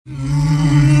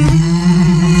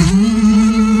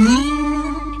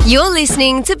You're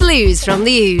listening to Blues from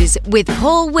the Ooze with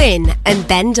Paul Wynn and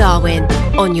Ben Darwin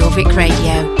on Jorvik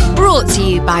Radio. Brought to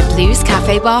you by Blues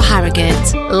Cafe Bar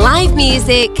Harrogate. Live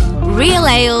music, real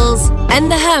ales,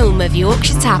 and the home of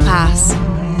Yorkshire tapas.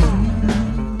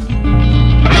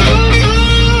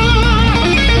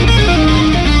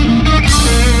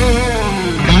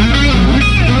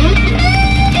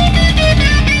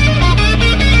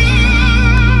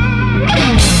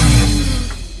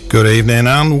 Good evening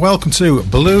and welcome to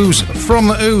Blues from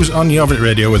the Ooze on Jorvik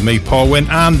Radio with me, Paul Wynn,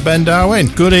 and Ben Darwin.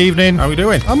 Good evening. How are we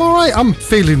doing? I'm alright. I'm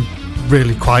feeling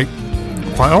really quite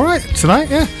alright tonight,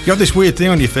 yeah. You got this weird thing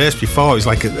on your face before, it's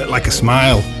like a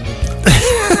smile.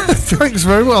 Thanks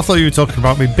very much. I thought you were talking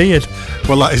about my beard.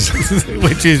 Well, that is...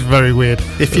 which is very weird.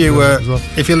 If you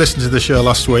listened to the show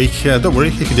last week, don't worry,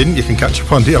 if you didn't, you can catch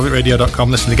up on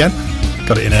jorvikradio.com, listen again.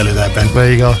 Got it in early there, Ben. There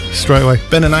you go, straight away.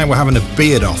 Ben and I were having a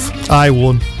beard off. I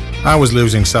won. I was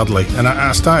losing sadly, and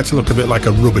I started to look a bit like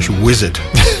a rubbish wizard.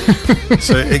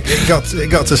 So it got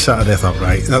to Saturday. I thought,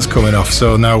 right, that's coming off.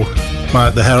 So now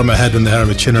the hair on my head and the hair on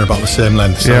my chin are about the same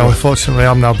length. So yeah, unfortunately,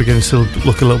 I'm now beginning to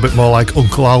look a little bit more like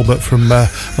Uncle Albert from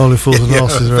Only Fools and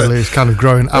Horses. Really, it's kind of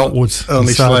growing outwards.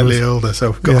 Only slightly older. So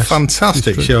we've got a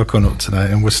fantastic show coming up tonight,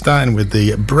 and we're starting with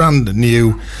the brand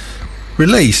new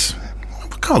release.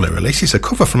 We'll call it a release. It's a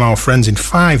cover from our friends in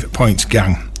 5 Points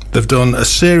Gang. They've done a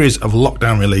series of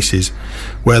lockdown releases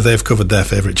where they've covered their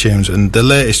favourite tunes, and the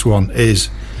latest one is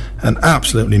an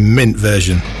absolutely mint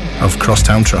version of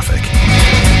Crosstown Traffic.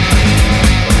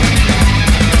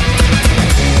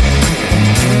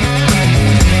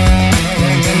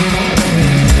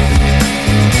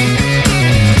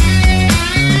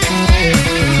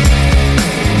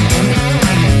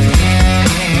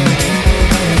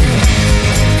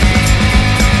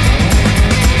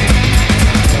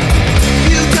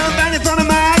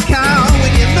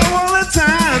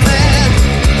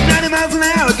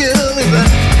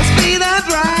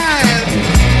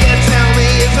 Tell me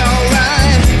it's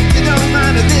alright. You don't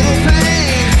mind a little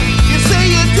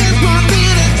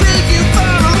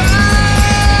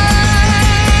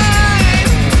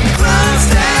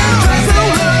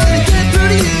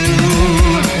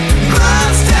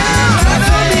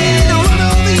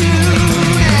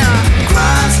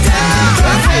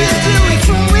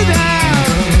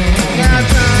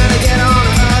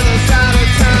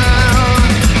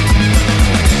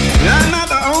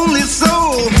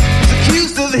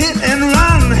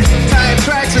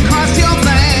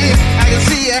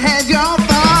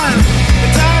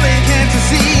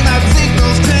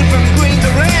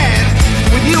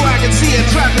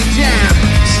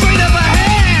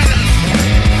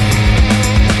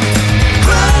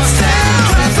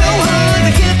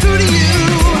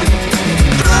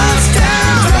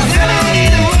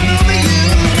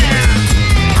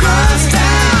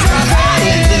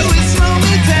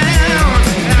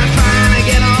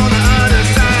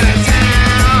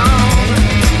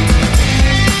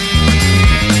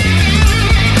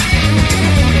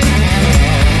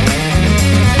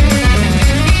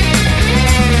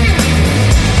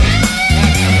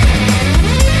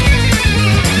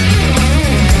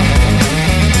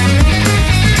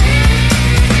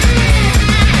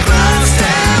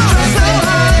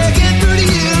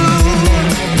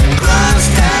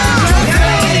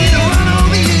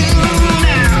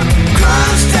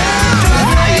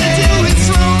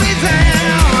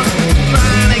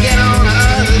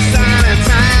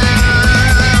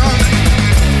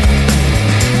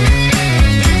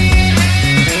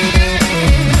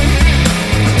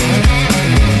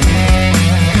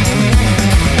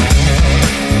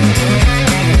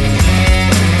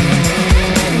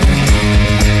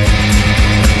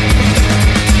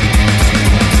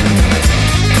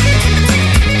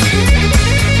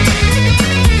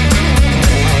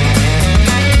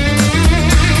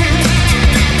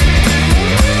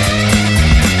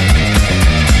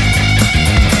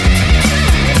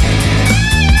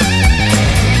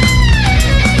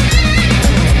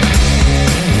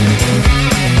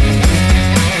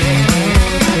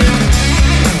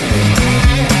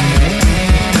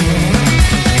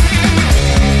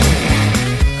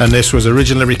And this was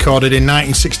originally recorded in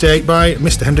 1968 by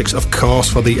Mr. Hendrix, of course,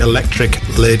 for the Electric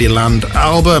Ladyland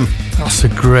album. That's a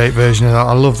great version of that.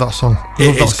 I love that song. I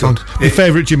love that song. My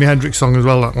favourite Jimi Hendrix song as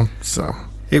well, that one. So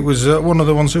it was one of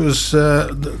the ones that was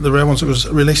the rare ones that was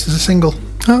released as a single.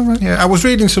 Oh, right. Yeah, I was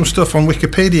reading some stuff on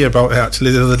Wikipedia about it actually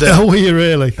the other day. Oh, were you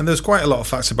really? And there's quite a lot of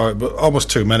facts about it, but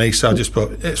almost too many, so I just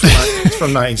put it's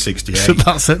from 1968. So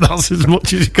that's it. That's as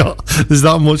much as you got. There's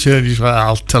that much here.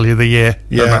 I'll tell you the year.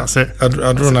 Yeah, that's it.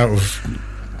 I'd run out of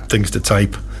things to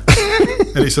type.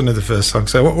 And it's only the first song.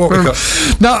 So what we got?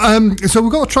 Now, so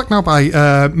we've got a track now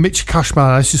by Mitch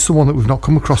Cashman. This is someone that we've not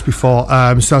come across before.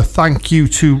 So thank you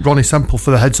to Ronnie Semple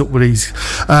for the heads up with these.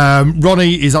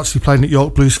 Ronnie is actually playing at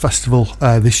York Blues Festival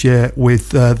this year with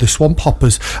the Swamp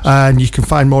Hoppers, and you can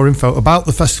find more info about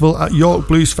the festival at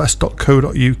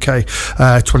yorkbluesfest.co.uk.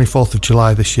 24th of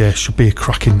July this year. Should be a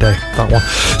cracking day, that one.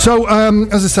 So,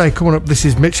 as I say, coming up, this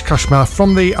is Mitch Cashman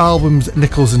from the albums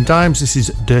Nickels and Dimes. This is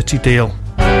Dirty Deal.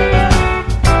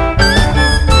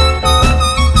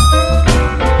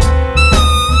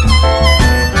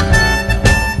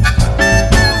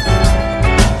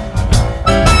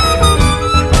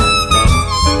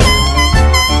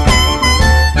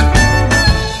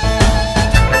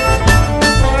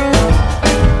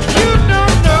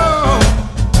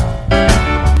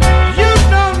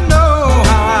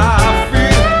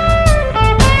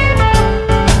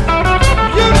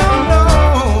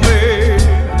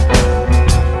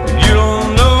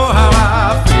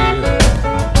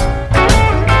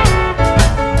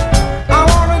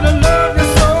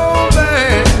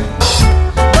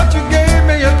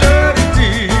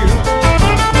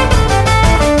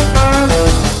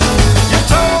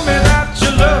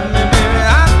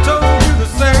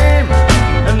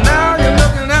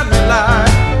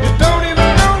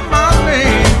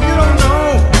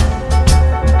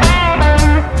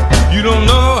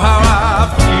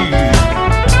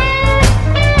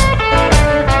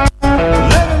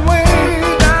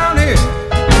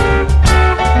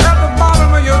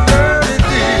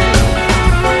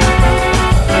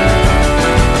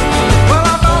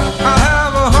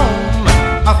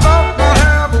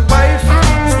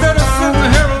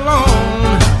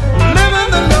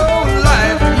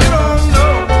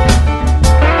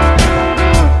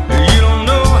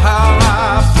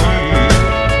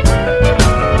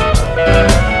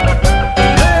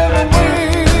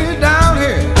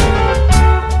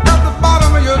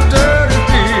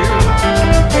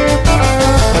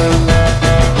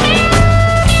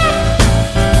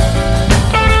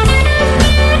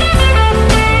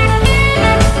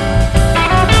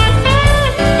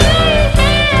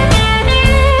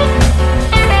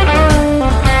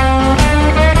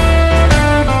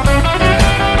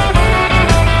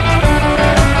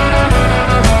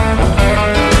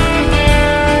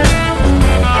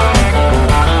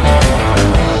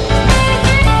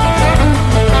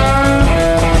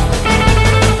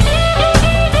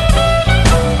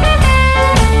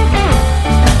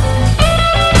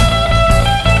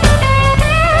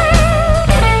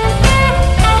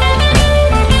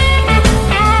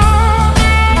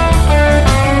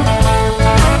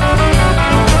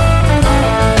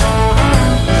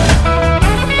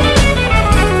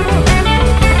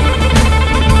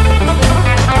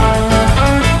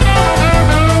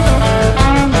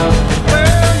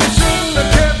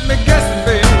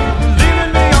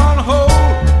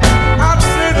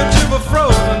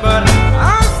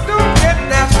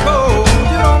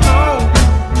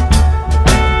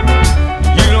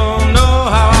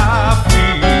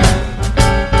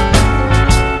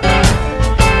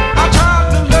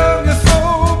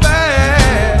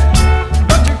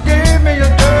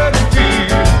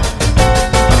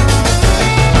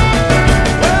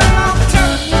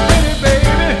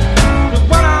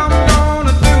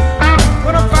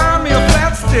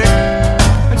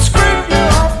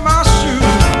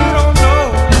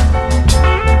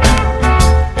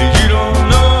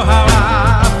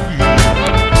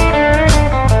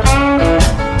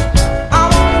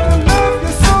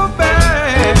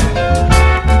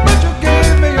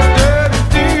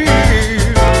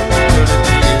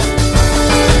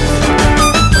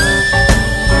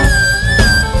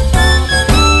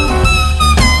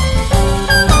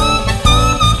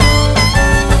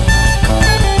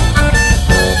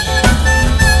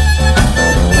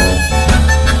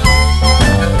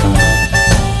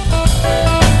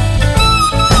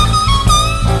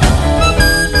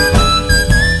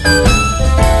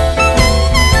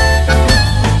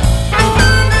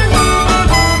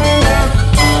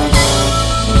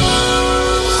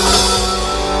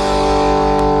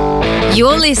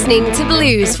 You're listening to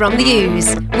Blues from the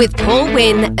Ooze with Paul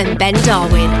Wynn and Ben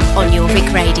Darwin on Your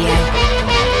Vic Radio.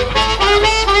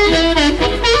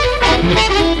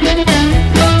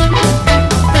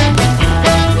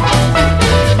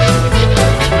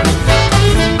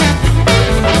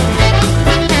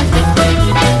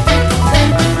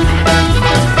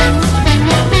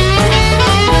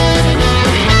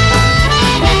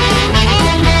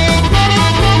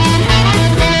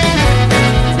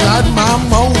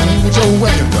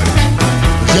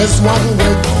 Just won't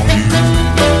work on you.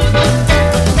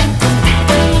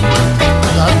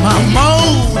 Got my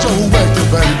mojo working,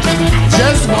 baby.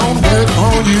 on work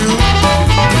on you.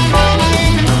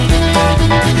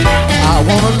 I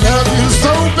wanna love you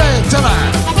so bad till I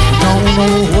don't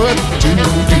know what to do.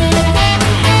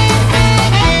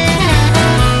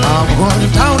 I'm going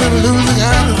down to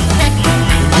Louisiana and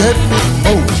get me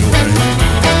mojo.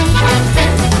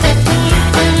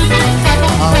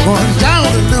 I'm going down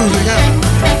to Louisiana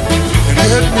and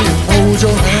get me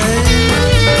mojo.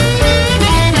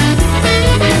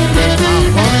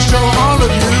 I'm gonna show all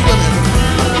of you women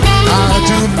how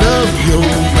to love your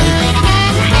man.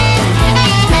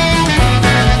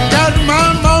 Got my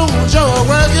mojo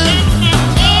working.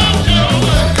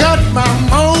 Got my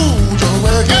mojo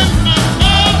working.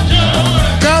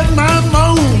 Got my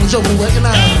mojo working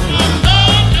out.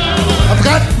 I've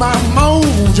got my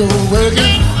mojo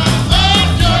working.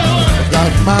 I've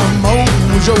got my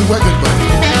mojo working, but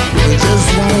it just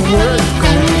won't work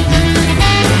on you.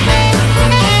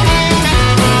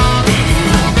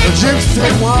 A gypsy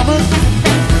woman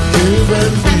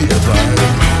giving me advice.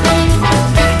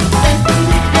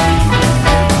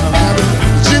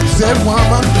 Gypsy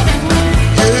woman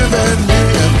giving me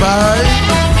advice.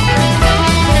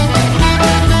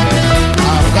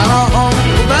 I've got a home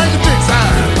back to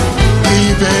Texas,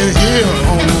 keep it here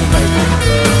on me.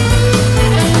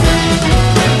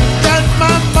 Got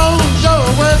my mojo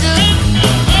working.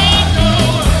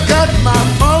 Got my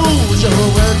mojo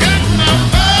working.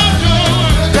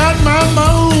 Got my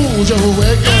mojo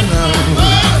working now.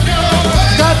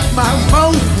 Got my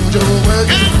mojo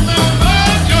working.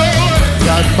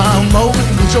 Got my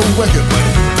mojo working, but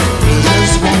it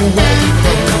just won't work.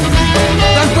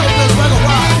 That's right, let's make a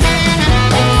ride.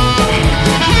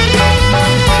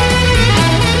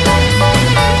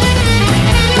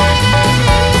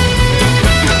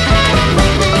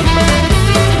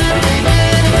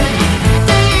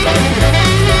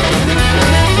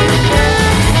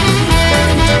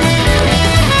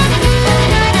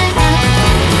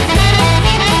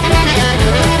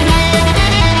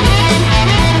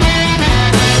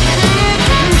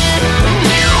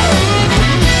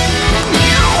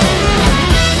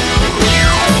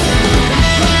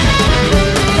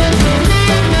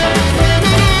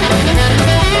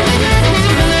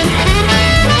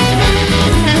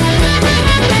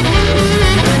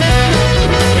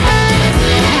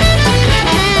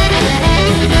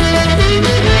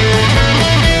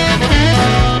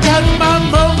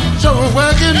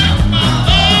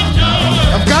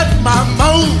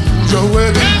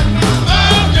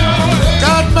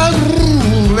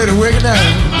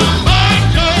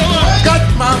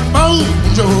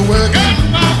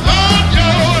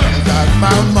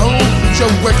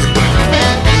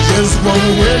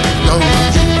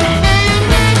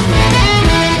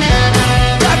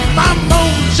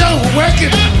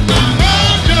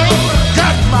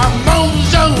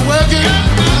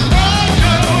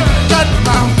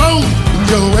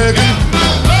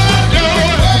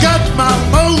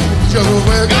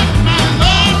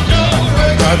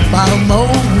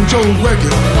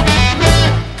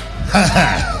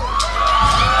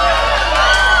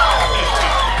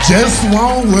 Just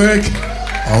won't work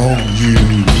on you.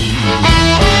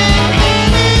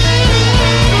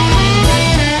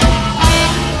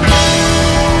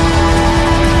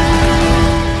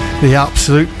 The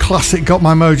absolute classic Got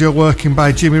My Mojo Working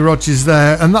by Jimmy Rogers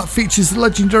there, and that features the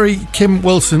legendary Kim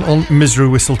Wilson on Misery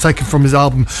Whistle, taken from his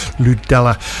album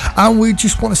Ludella. And we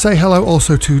just want to say hello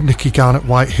also to Nikki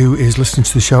Garnett-White, who is listening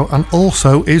to the show and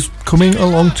also is coming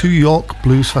along to York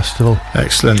Blues Festival.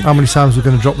 Excellent. How many times are we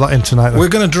going to drop that in tonight then? We're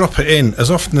going to drop it in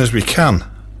as often as we can.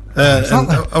 And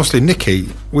obviously, Nikki,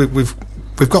 we've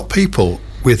got people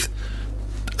with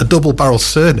a double-barrel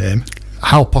surname.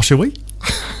 How posh are we?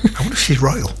 I wonder if she's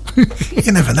royal.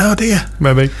 You never know, do you?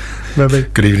 Maybe.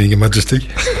 Good evening, Your Majesty.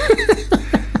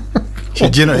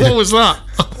 What was that?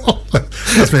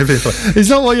 That's maybe. Is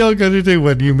that what you're going to do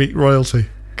when you meet royalty?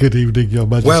 Good evening, Your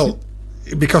Majesty. Well,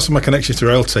 because of my connection to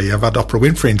royalty, I've had Oprah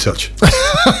Winfrey in touch.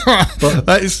 but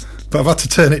I've had to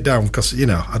turn it down because,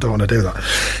 I don't want to do that.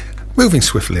 Moving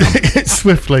swiftly on.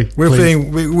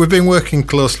 We've been working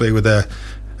closely with a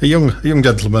young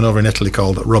gentleman over in Italy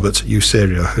called Robert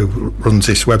Userio, who runs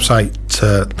this website,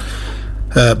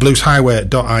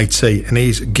 blueshighway.it, and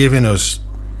he's giving us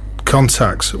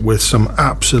contacts with some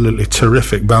absolutely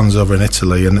terrific bands over in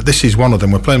Italy, and this is one of them.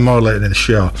 We're playing more later in the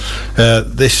show.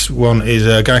 This one is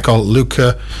a guy called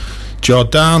Luca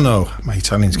Giordano. My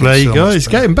Italian's getting there you go. It's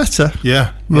getting better.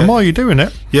 Yeah. The more you're doing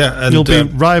it, and you'll be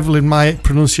rivaling my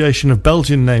pronunciation of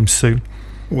Belgian names soon.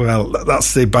 Well,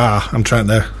 that's the bar I'm trying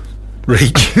to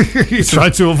reach. You try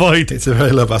to avoid. It's a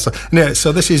very low bar. Yeah,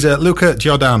 so this is Luca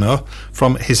Giordano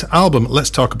from his album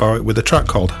Let's Talk About It, with a track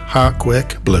called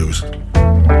Heartquake Blues.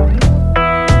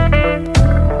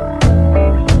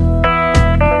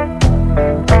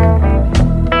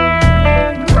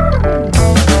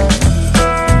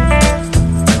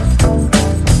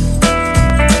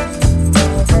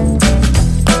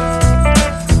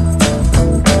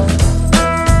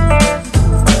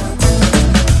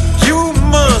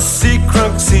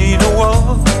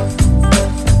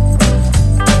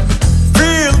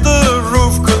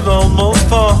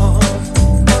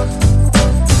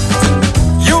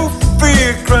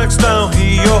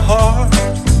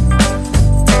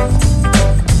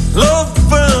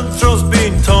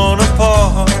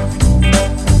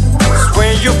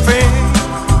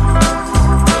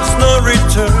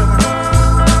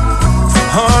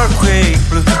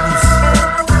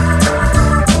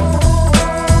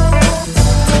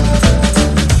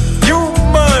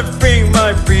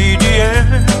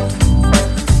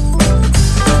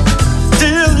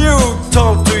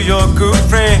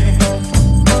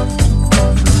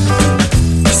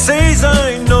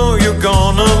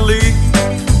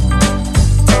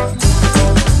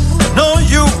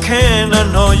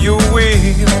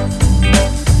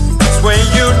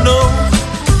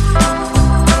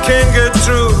 can't get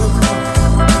through.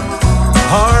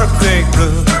 Heartquake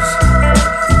blues,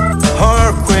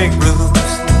 heartquake blues.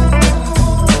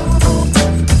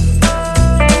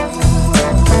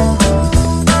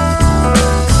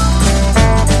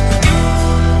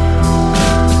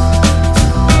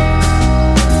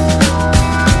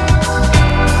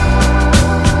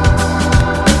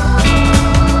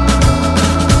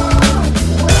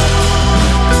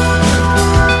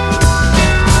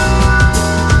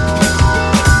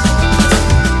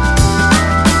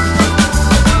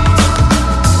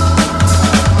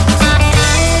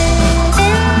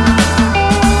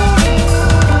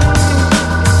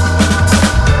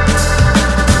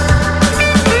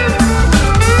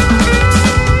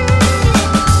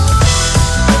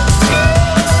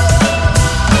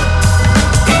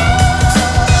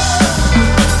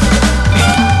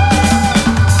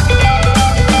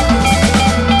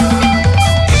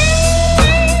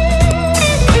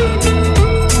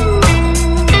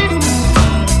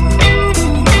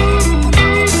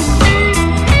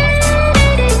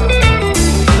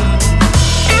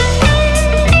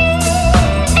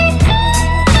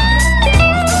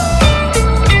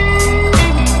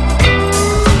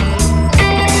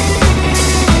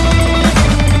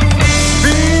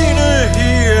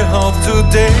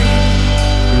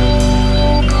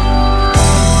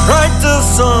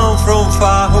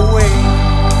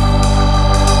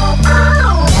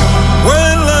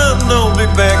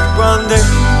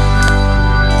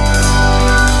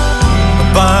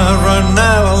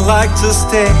 To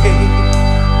stay,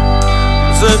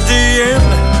 'cause at the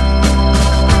end,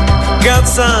 got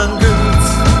some goods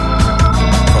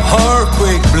for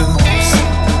heartquake blues,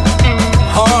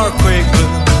 heartquake blues.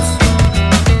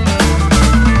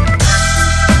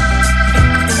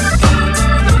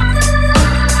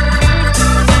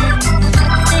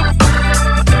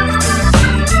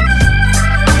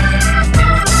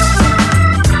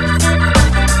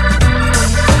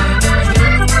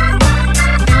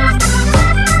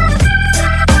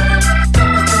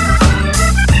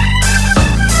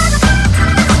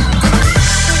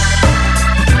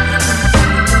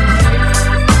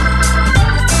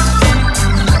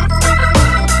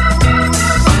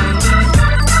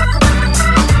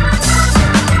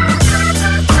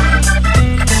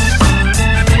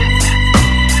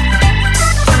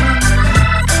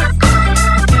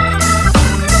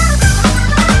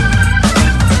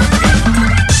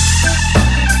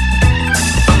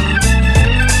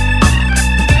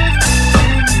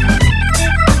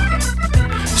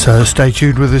 So stay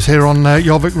tuned with us here on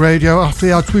Jorvik Radio. After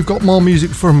the ads, we've got more music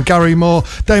from Gary Moore,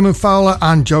 Damon Fowler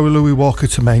and Joey Louis Walker,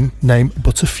 to name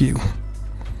but a few.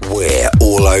 We're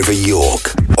all over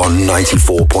York on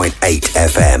 94.8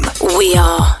 FM. We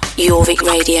are Jorvik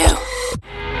Radio.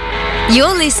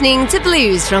 You're listening to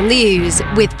Blues from the Ooze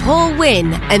with Paul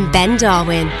Wynn and Ben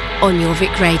Darwin on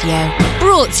Jorvik Radio.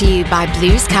 Brought to you by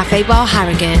Blues Cafe Bar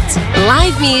Harrogate.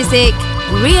 Live music,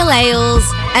 real ales,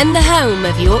 and the home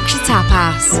of Yorkshire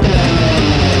tapas.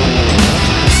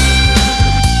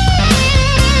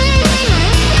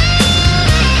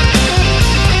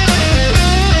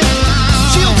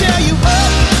 She'll tear you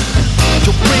up,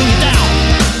 she'll bring you down.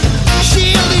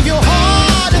 She'll leave your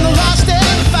heart in the lost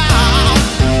and found.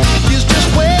 She's just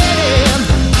waiting,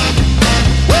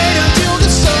 wait until the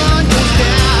sun goes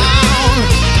down.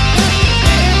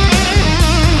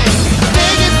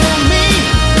 Take it from me,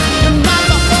 you're not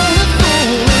the only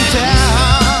fool in town.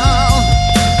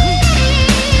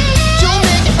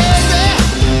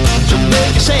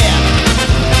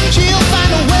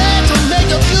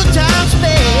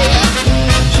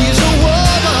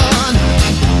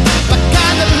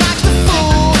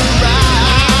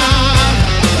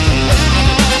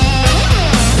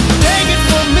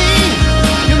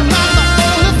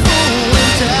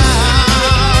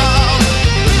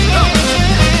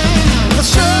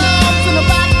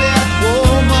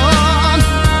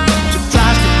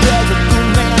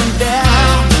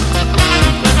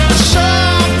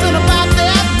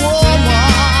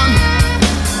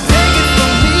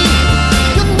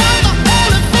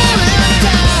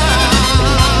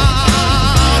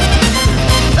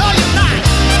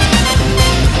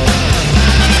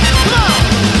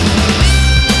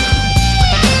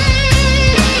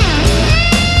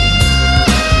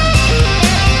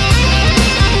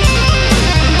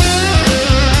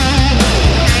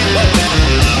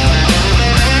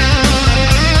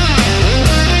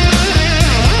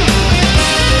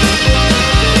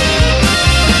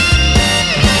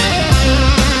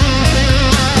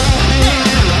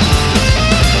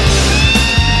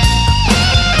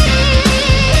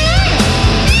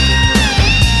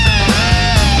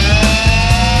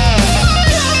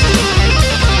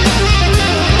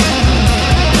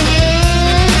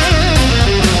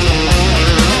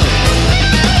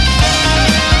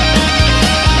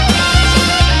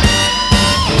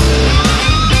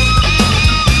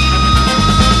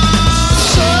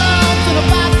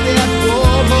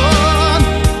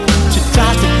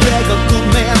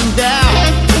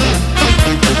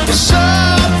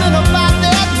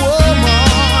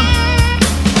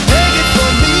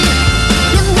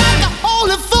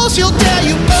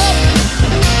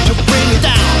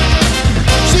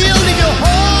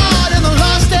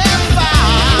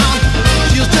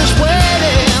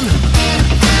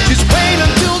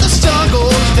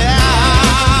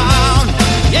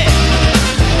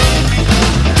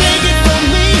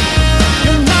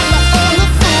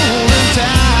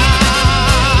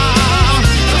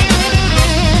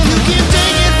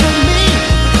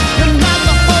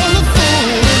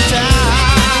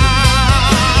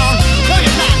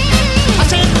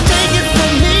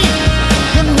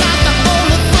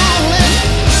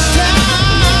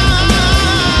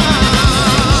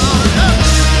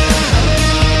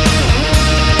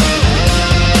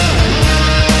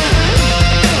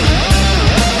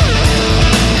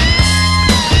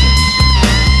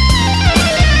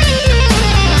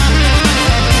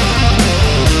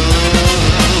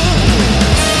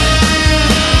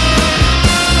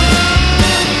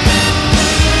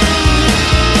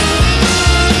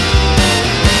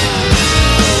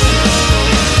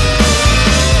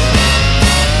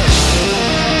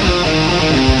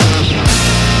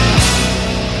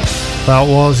 That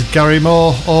was Gary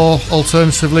Moore, or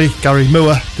alternatively Gary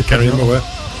Moore, Gary Moore.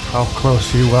 How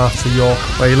close you are to York,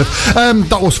 where you live.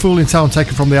 That was Fooling Town,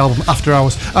 taken from the album After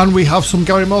Hours, and we have some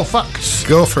Gary Moore facts.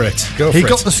 Go for it. He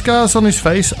got the scars on his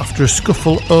face after a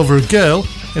scuffle over a girl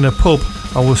in a pub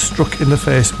and was struck in the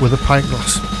face with a pint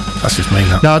glass. That's just mean,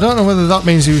 that. Now, I don't know whether that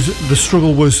means the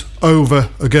struggle was over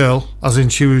a girl, as in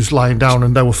she was lying down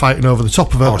and they were fighting over the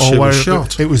top of her, or she was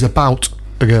shot. It was about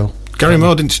a girl. Gary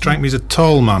Moore didn't strike me as a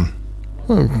tall man.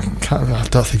 I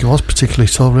don't think he was particularly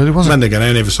tall, really, was he? Then again,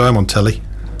 I never saw him on telly.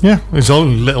 Yeah, he's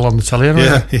only little on the telly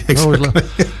anyway. Yeah,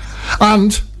 exactly.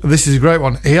 And this is a great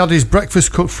one. He had his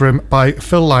breakfast cooked for him by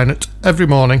Phil Lynott every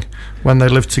morning when they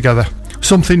lived together.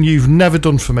 Something you've never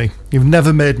done for me. You've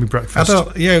never made me breakfast.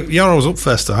 You're always up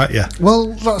first, aren't you?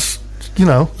 Well, that's,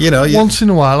 once in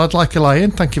a while I'd like a lie-in.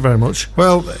 Thank you very much.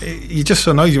 Well, you're just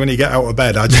so noisy when you get out of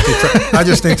bed. I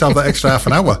just need to have that extra half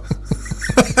an hour.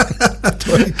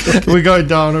 We're going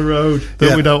down a road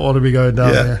that we don't want to be going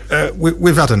down here.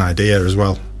 We've had an idea as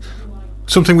well.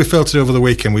 Something we filtered over the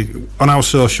weekend. We on our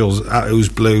socials at Who's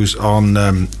Blues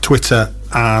on Twitter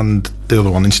and the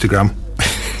other one, Instagram.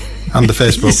 And the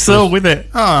Facebook. You're so with it.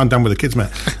 Oh, I'm down with the kids, mate.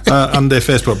 And the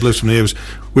Facebook Blues from the News.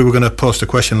 We were going to post a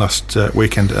question last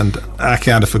weekend, and I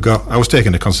kind of forgot. I was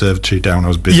taking the conservatory down. I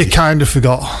was busy. You kind of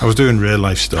forgot. I was doing real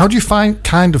life stuff. How do you find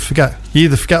kind of forget? You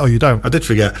either forget or you don't. I did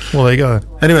forget. Well, there you go.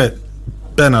 Anyway,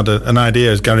 Ben had an idea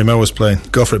as Gary Moore was playing.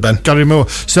 Go for it, Ben. Gary Moore.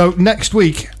 So next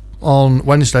week on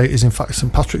Wednesday is in fact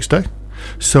St Patrick's Day.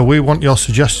 So we want your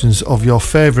suggestions of your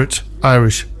favourite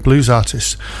Irish blues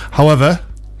artists. However,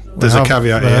 there's a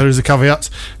caveat here. There is a caveat.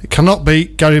 It cannot be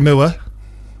Gary Moore,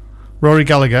 Rory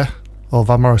Gallagher, or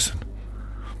Van Morrison.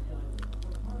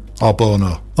 Or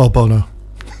Bono.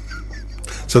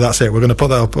 So that's it. We're going to put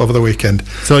that up over the weekend.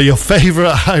 So your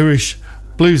favourite Irish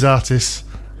blues artists,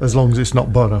 as long as it's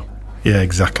not Bono. Yeah,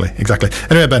 exactly.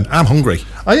 Anyway, Ben, I'm hungry.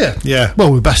 Are you? Yeah.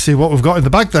 Well, we best see what we've got in the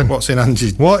bag then. What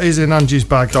is in Angie's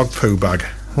bag? Dog poo bag.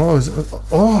 What is it?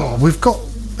 Oh, we've got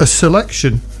a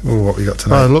selection. Oh, what we got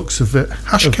tonight? By the looks of it.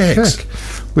 Hash cakes.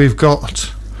 We've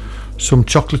got some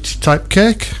chocolatey type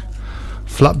cake,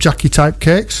 flapjacky type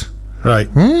cakes. Right.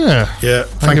 Yeah.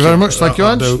 Thank you very much. Thank you,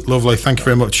 Ange. Lovely. Thank you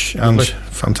very much, Ange.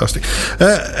 Fantastic.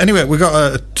 Anyway, we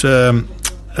got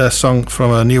a song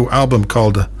from a new album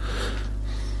called.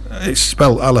 It's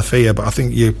spelled Alafia, but I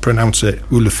think you pronounce it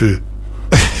Ulafu.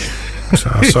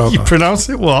 So you pronounce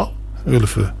it what?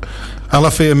 Ulafu.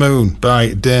 Alafia Moon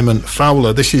by Damon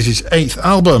Fowler. This is his 8th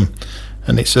album,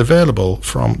 and it's available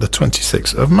from the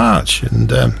 26th of March. And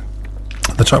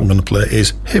the track I'm going to play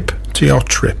is Hip to Your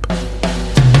Trip.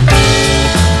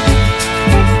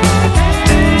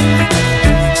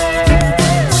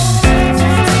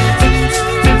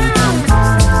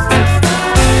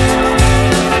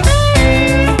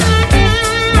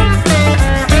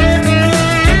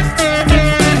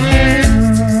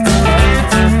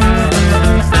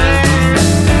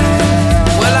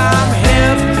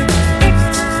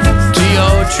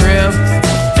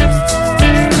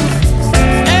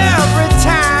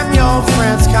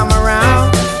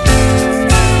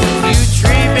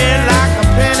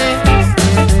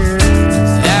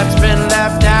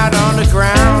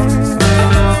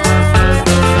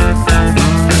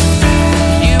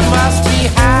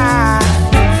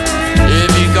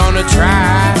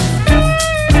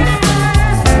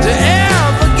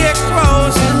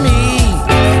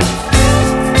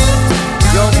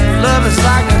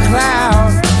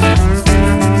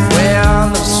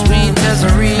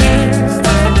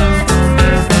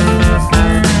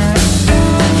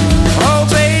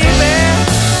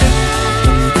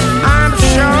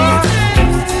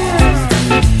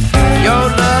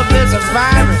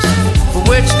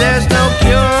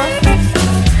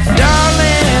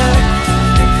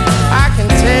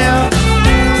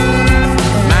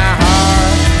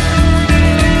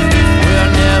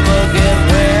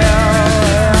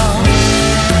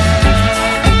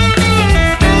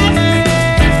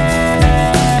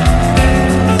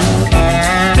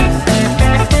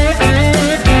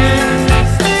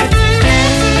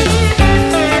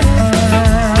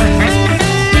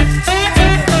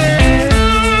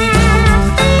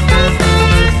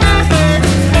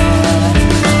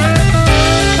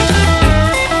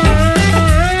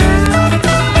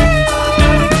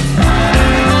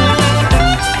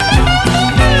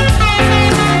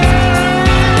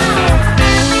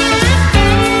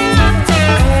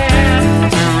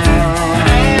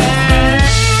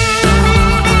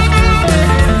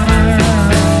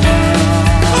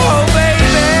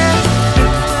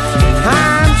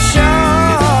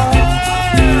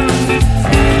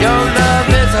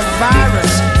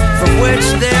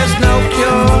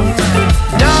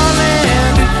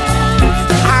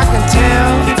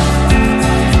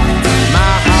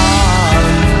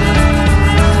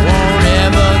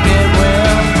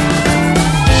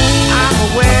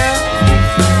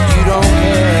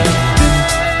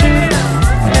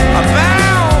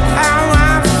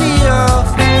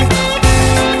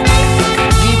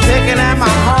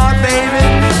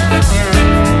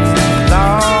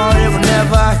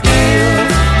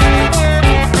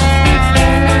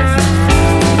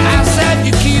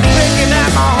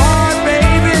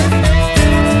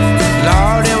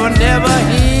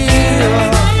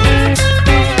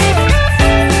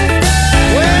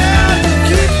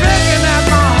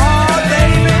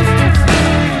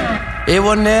 it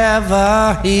will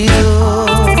never heal.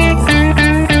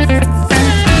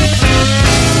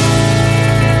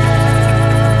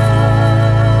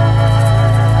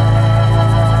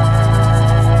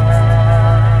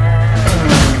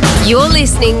 You're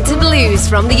listening to Blues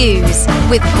from the Ooze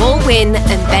with Paul Wynn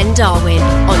and Ben Darwin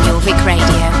on Your Vic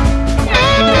Radio.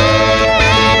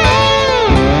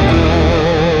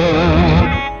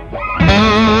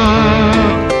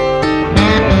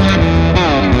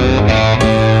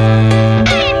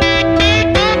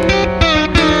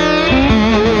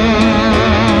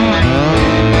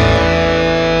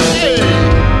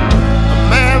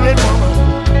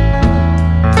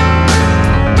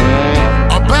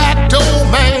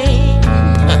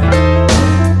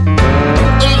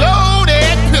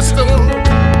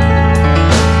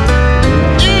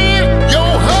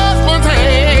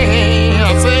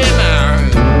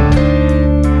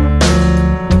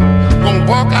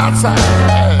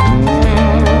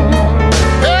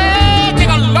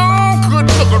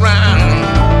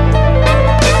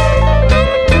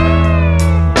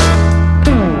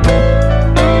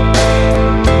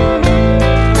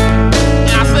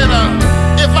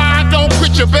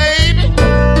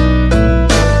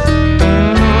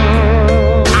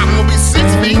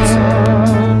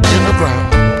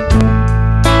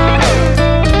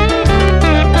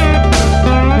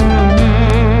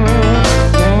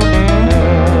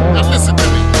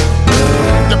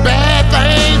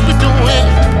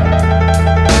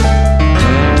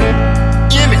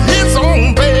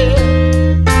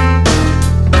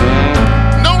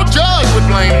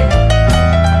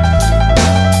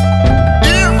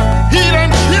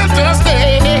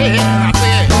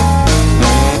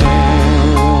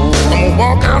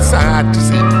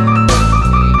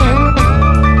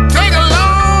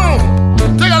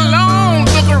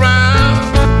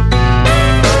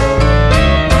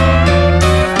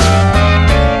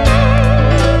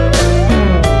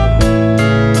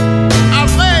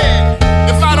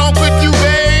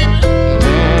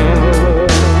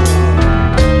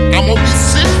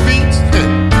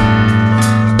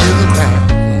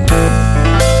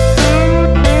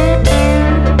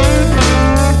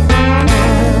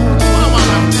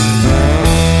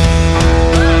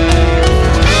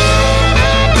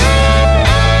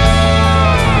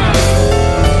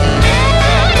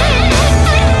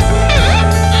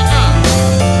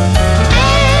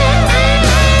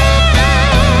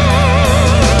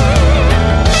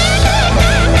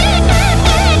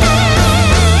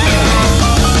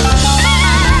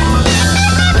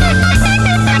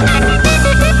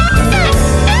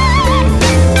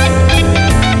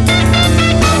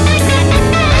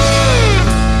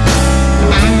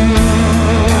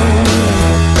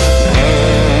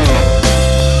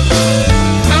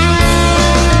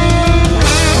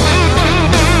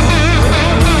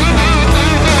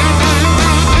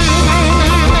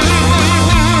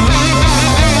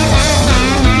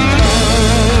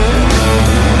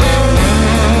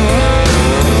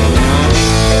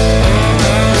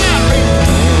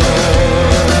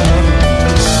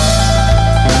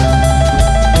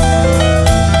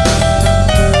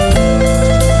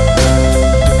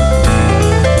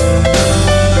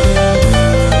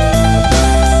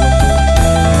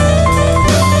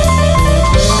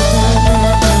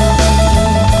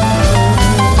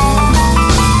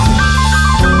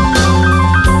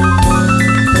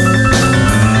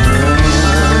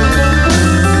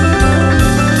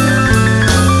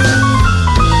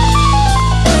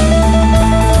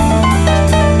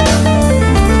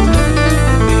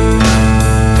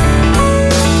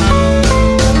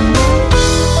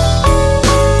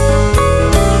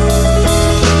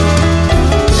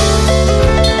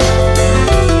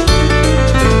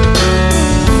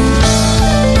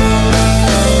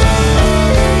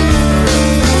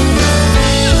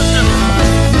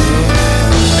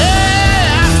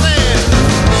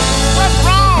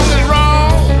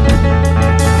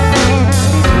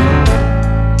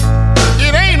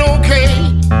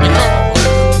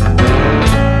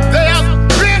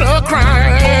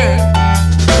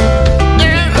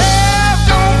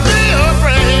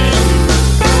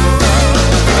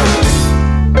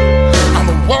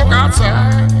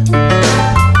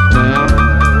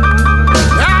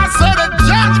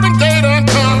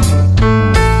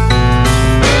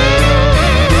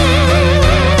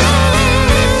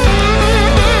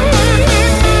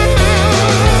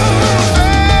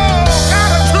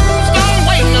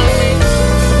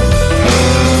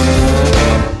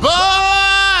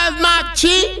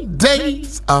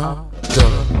 are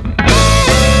done.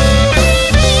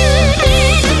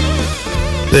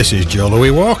 This is Joe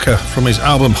Louis Walker from his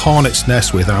album Hornet's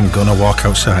Nest with I'm Gonna Walk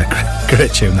Outside.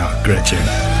 Great tune, that. Great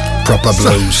tune. proper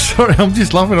blues. Sorry, I'm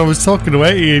just laughing. I was talking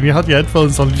away to you and you had your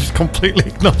headphones on and you just completely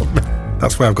ignored me.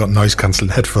 That's why I've got noise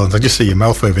cancelling headphones. I just see your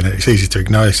mouth moving it. It's easy to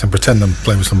ignore it and pretend I'm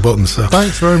playing with some buttons. So.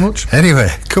 Thanks very much. Anyway,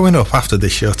 coming up after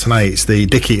this show tonight, it's the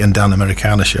Dickie and Dan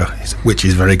Americana show, which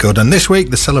is very good. And this week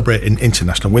they're celebrating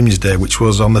International Women's Day, which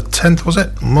was on the 10th, was it?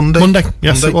 Monday,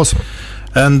 yes, it was.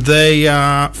 And they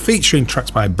are featuring tracks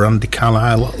by Brandy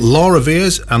Carlisle, Laura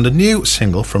Veers, and a new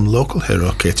single from local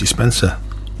hero Katie Spencer,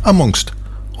 amongst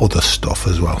other stuff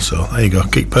as well. So there you go.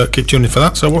 Keep tuning for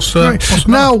that. So what's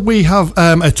now we have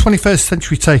a 21st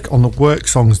century take on the work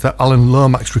songs that Alan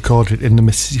Lomax recorded in the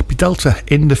Mississippi Delta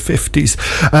in the 50s.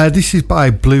 This is by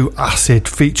Blue Acid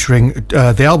featuring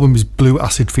the album is Blue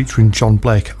Acid featuring John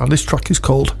Blake, and this track is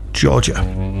called Georgia.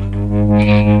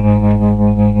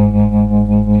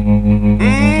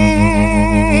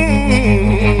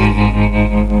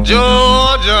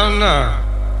 Georgia now.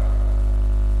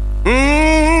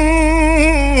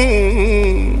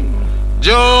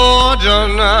 Georgia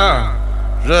now,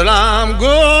 that I'm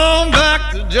going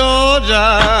back to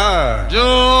Georgia,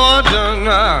 Georgia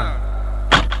now,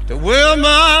 to where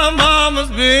my mama's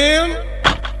been,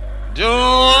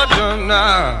 Georgia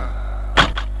now,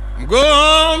 I'm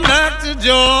going back to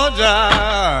Georgia,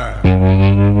 to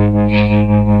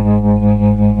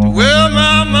where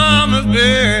my mama's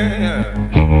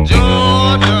been,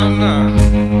 Georgia now,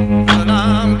 that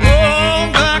I'm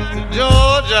going back to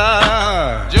Georgia,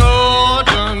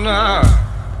 Georgia now,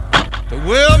 to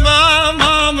where my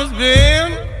mama's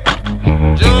been,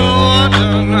 Georgia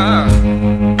now,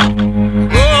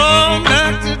 going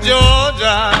back to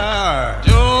Georgia,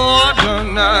 Georgia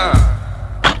now,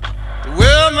 to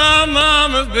where my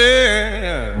mama's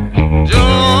been,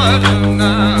 Georgia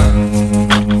now.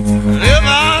 If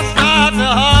I start to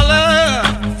holler,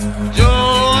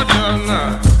 Georgia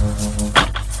now,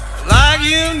 like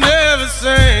you never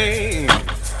seen,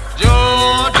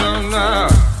 Georgia now.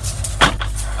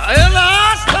 If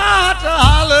I start to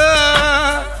holler,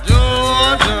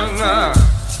 Georgia now,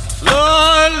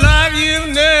 Lord, like you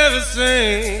never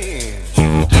seen,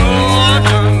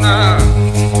 Georgia now,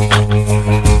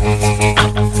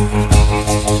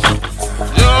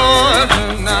 Georgia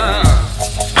now,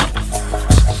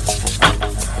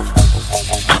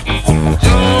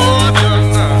 Georgia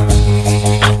now,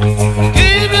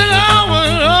 keep it on,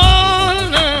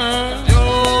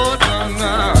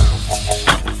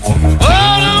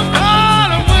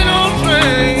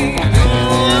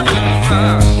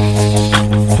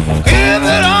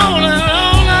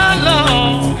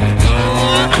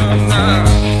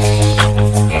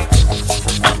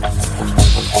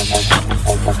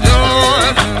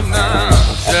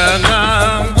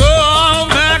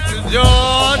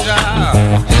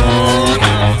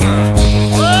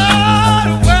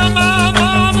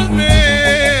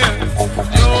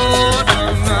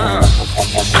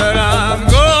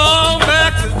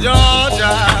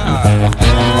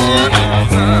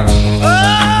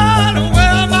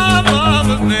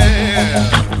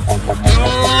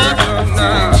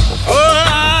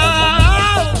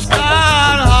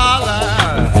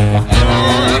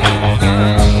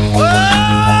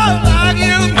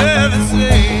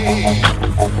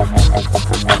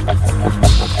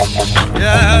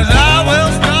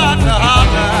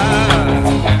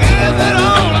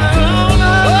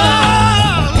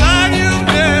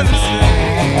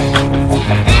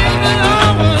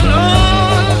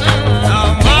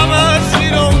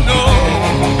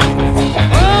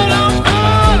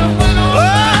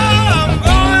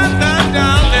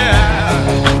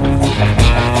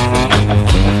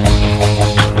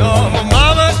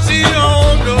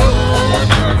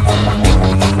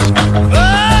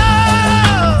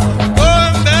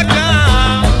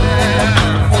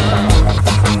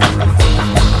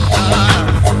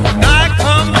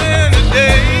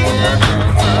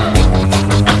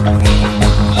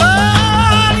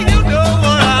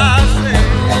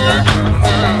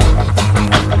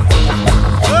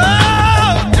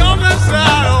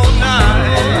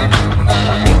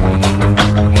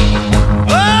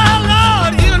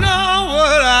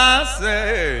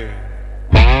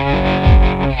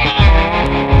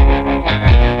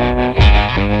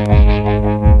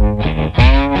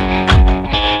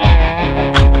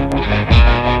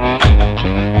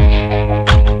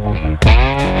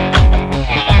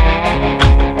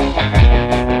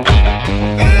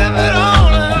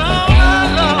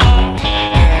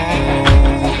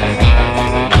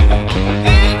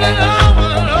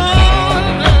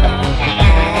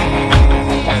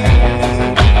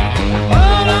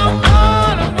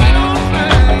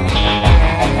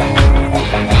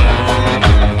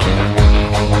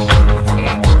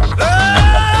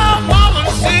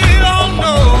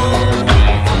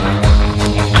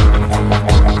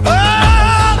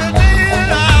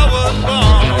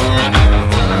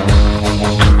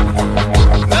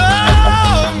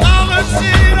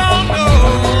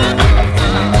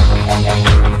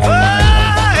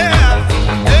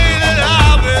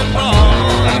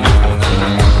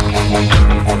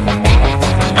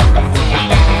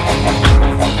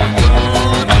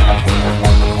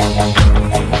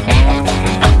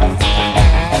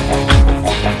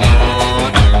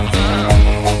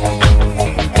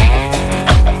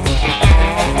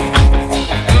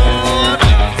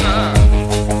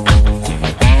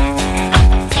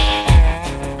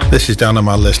 This is down on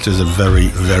my list as a very,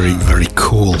 very, very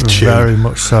cool tune. Very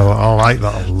much so. I like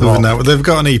that a lot. That, they've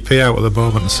got an EP out at the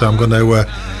moment, so I'm going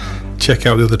to check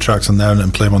out the other tracks on there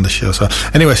and play them on the show. So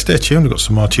anyway, stay tuned. We've got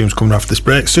some more tunes coming after this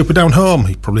break. Super Down Home.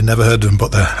 You've probably never heard of them,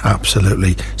 but they're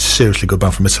absolutely, seriously good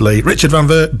band from Italy. Richard Van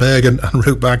Bergen and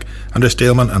Root Bag, Andrew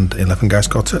Steelman and 11 Guys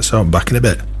Quartet. So I'm back in a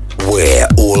bit. We're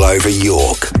all over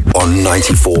York on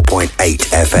 94.8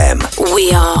 FM.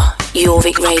 We are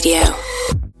Jorvik Radio.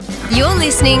 You're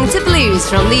listening to Blues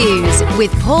from the Ooze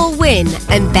with Paul Wynn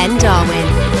and Ben Darwin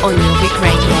on Jorvik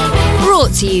Radio.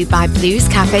 Brought to you by Blues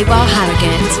Cafe Bar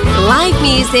Harrogate. Live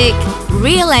music,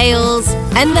 real ales,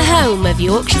 and the home of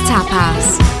Yorkshire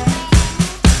Tapas.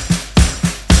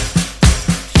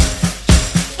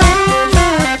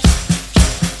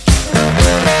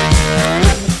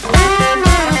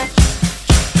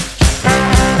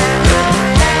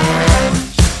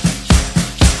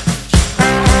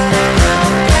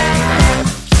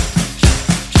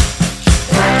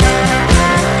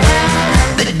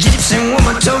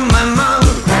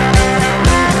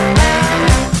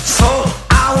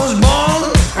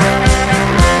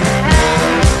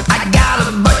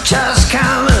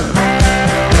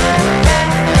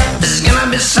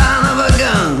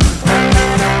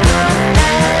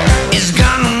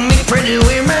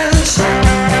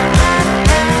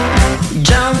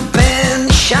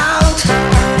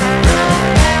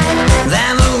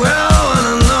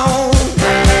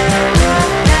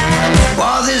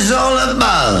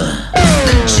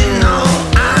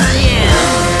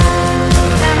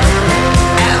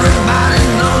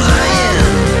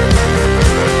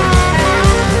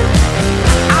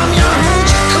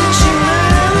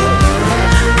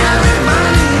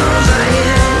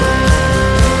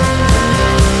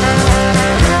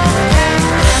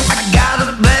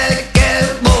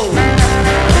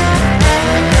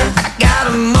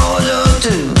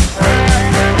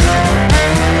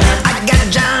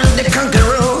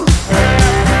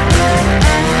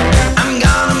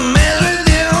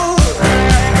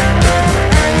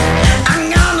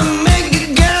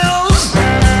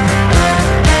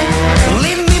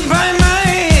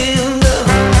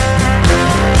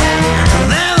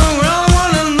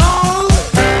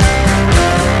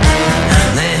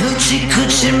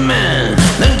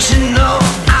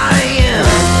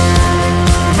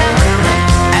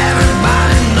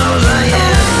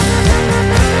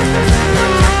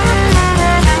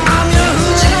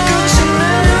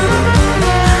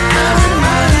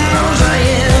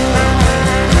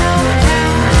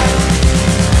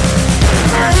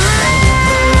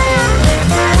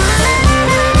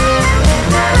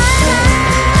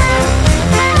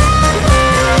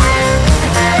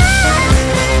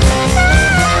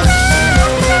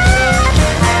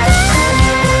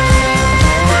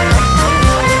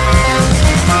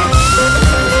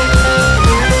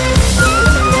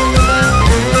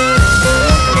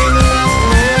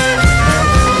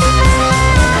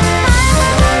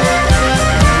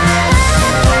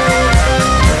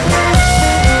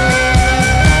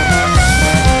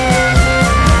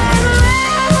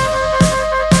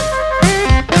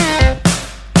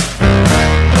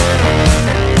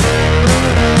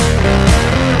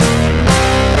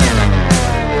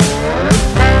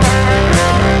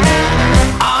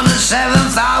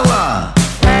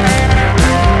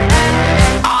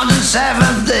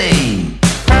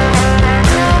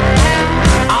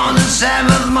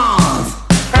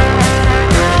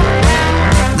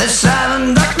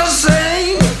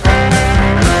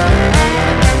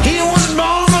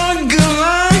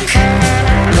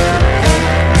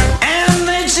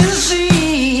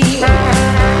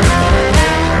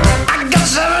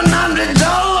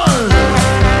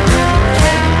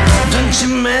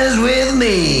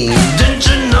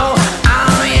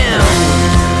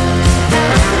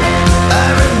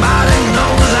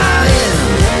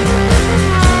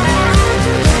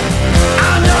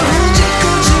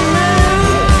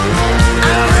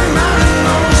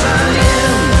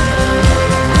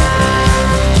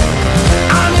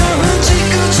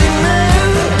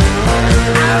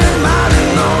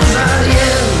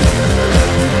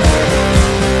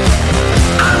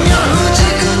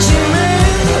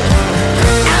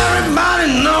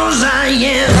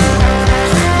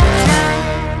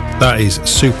 That is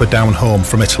Super Down Home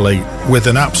from Italy with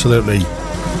an absolutely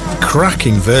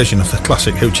cracking version of the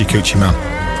classic Hoochie Coochie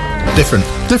Man.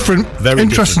 Different. Very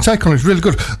interesting take on it. It's really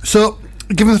good. So,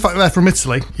 given the fact that they're from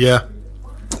Italy, yeah,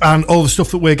 and all the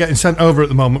stuff that we're getting sent over at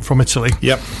the moment from Italy,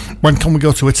 yep. When can we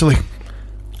go to Italy?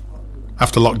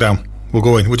 After lockdown. We'll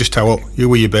go in. We'll just tow up. You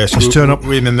with your bass. Just turn up.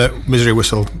 We're in the Misery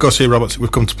Whistle. Go see Roberts.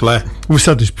 We've come to play. We've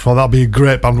said this before. That'd be a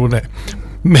great band, wouldn't it?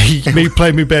 me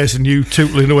playing my bass and you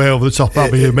tootling away over the top.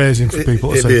 That'd be amazing for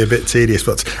people to see. It'd be a bit tedious,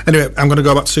 but anyway, I'm going to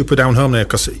go back to Super Down Home now,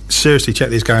 because seriously, check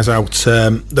these guys out.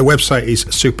 The website is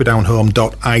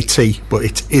superdownhome.it, but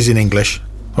it is in English.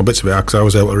 Well, bits of it are, because I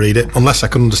was able to read it, unless I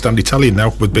can understand Italian now,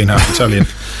 with being half Italian.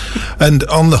 And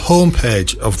on the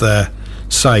homepage of their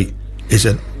site is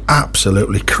an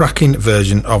absolutely cracking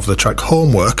version of the track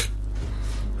Homework,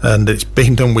 and it's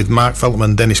been done with Mark Feltman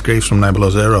and Dennis Greaves from 9 Below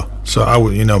Zero. So,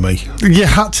 you know me. You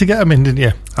had to get them in, didn't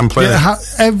you? I'm playing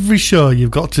every show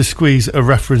you've got to squeeze a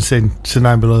reference in to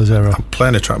 9 Below Zero. I'm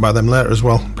playing a track by them later as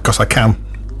well, because I can.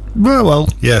 Well.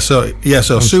 Yeah, so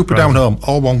Super Down Home,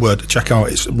 all one word. Check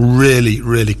out. It's really,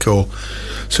 really cool.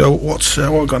 So what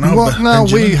we got now? Now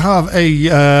we have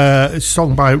a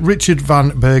song by Richard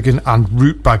Van Bergen and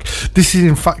Rootbag. This is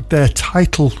in fact their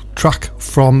title track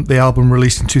from the album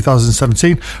released in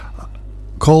 2017,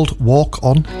 called Walk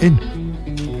On In.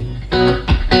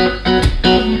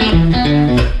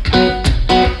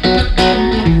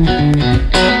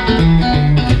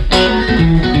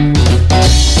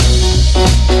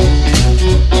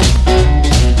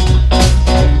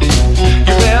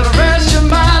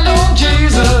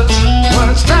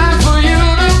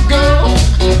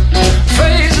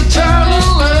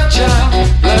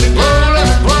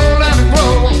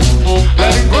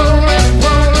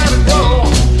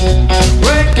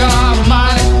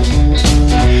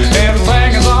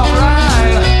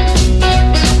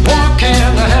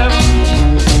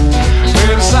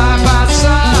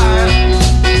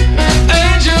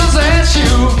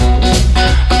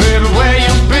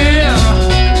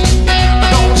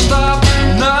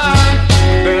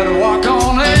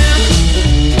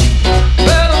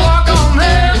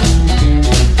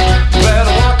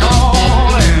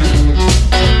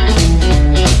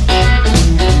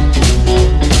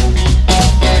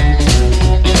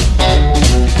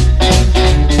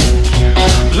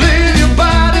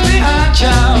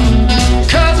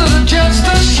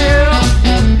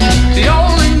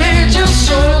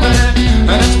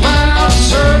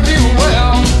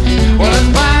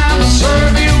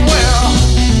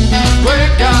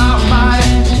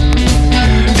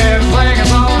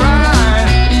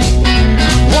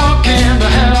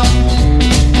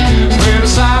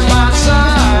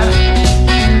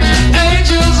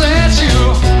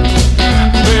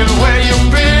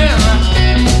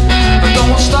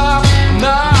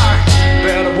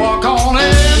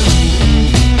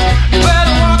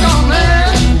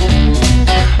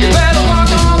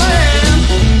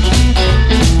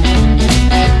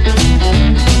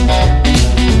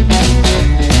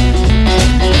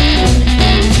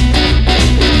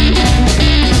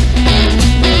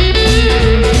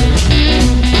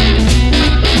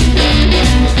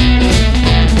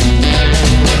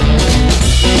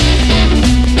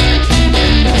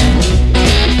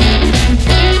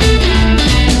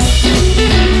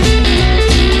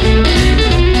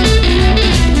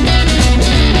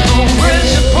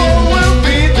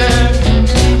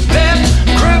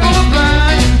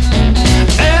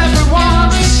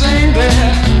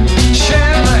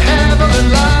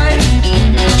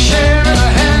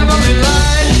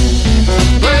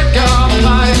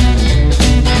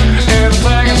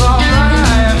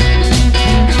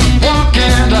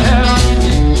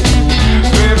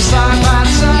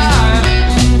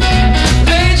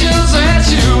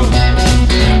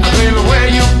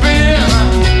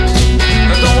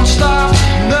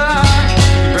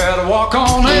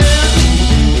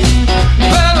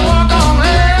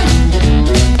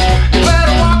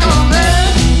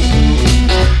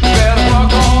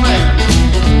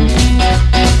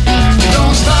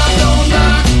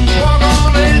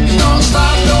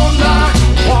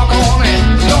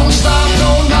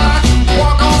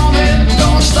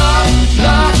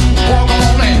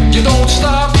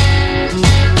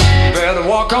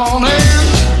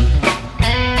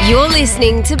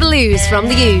 listening to Blues from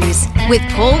the Ooze with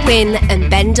Paul Wynn and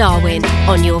Ben Darwin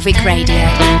on Your Vic Radio.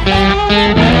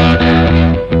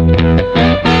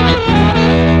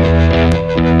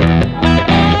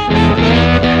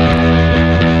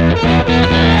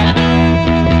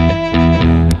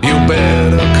 You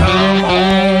better come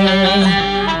on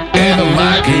into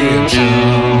my kitchen.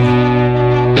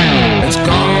 It's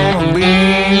gonna be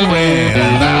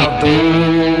raining out there.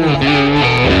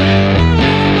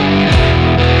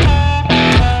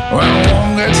 Well, I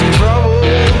won't get some trouble.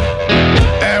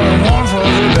 Everyone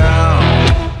further down.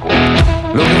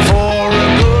 Looking for a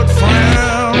good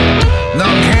friend.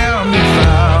 None can be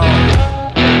found.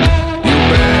 You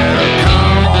better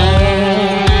come on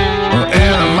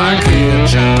into my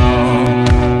kitchen.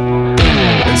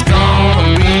 It's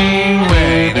gonna be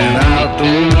raining out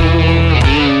there.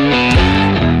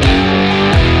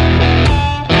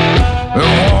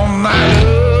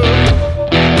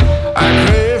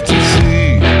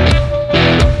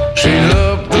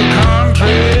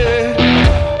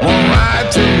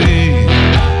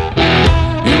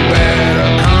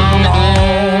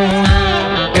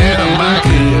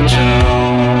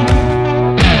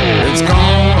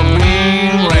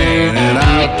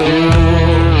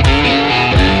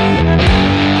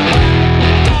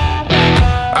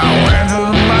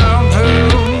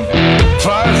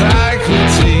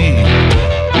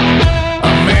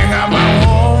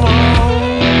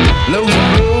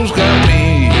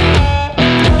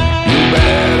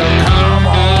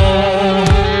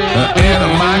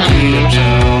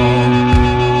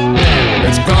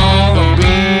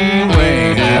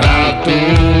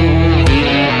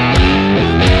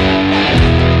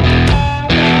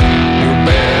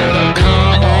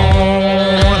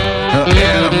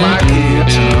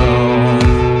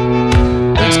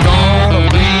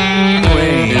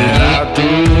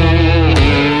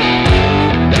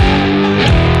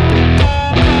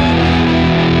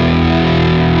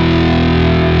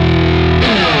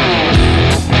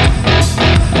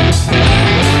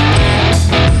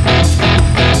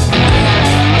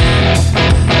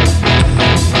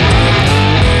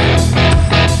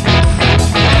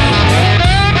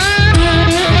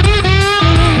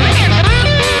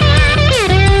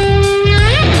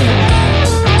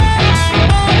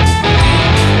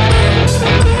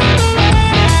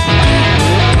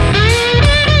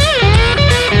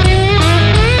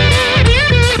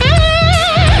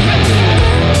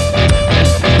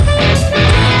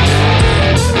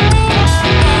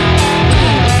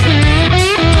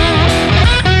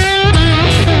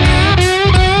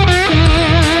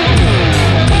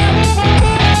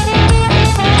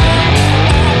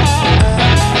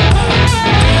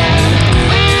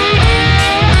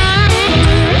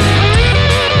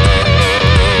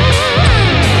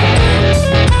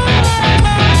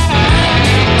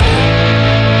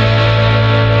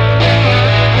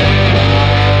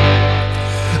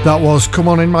 That was Come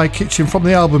On In My Kitchen from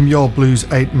the album Your Blues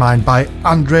Ain't Mine by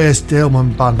Andreas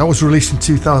Daleman Band. That was released in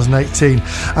 2018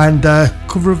 and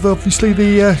cover of obviously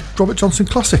the Robert Johnson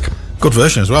classic. Good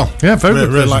version as well. Yeah, very good.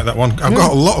 Really like that one. I've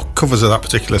got a lot of covers of that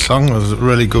particular song. There's a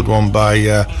really good one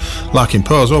by Larkin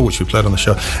Poe as well, which we played on the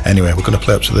show. Anyway, we're going to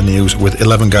play up to the news with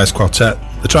 11 Guys Quartet.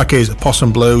 The track is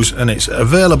Possum Blues and it's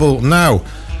available now.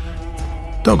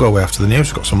 Don't go away after the news.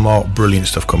 We've got some more brilliant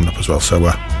stuff coming up as well. So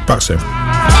back soon.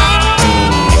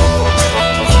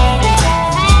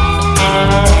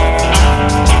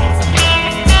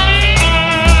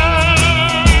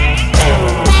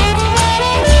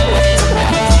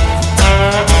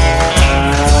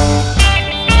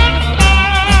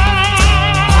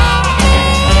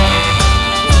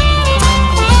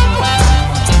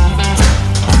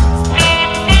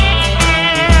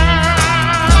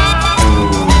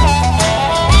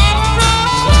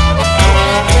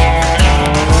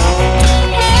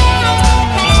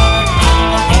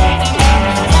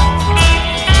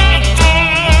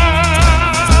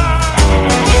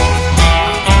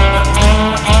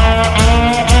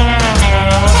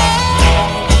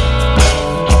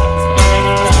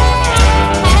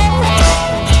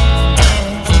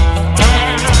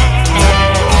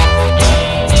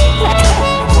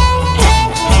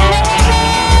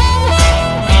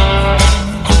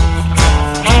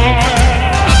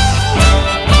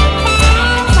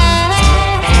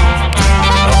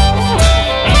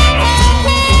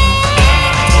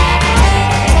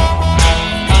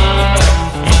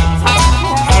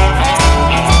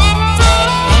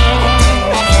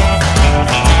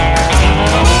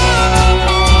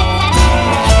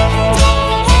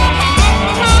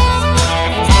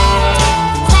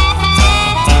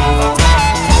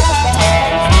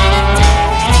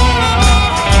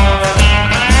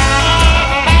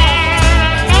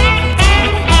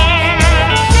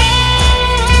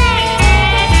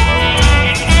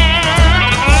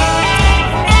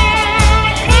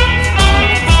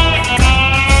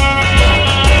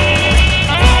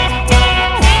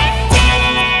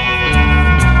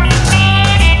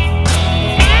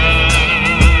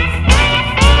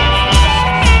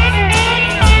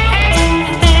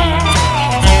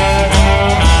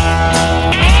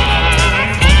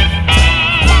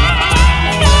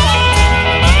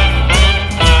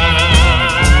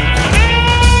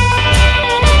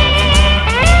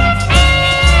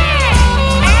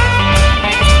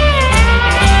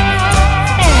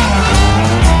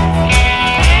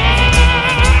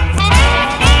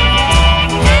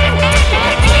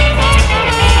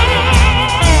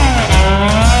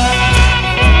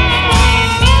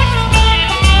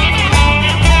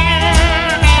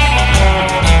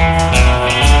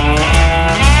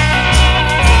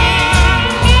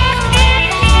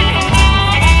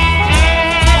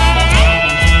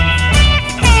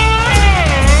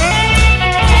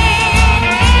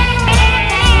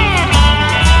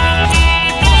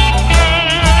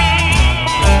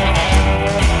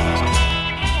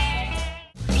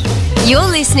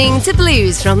 listening to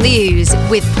Blues from the Ooze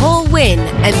with Paul Wynn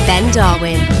and Ben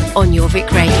Darwin on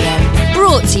Jorvik Radio.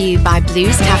 Brought to you by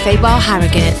Blues Cafe Bar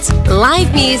Harrogate.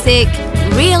 Live music,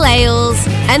 real ales,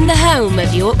 and the home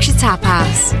of Yorkshire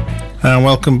Tapas. And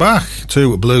welcome back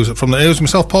to Blues from the Ooze.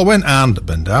 Myself, Paul Wynn, and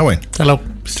Ben Darwin. Hello.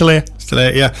 Still here. Still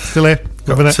here, yeah. Still here.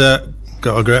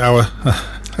 Got a great hour.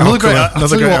 Another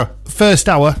great hour. First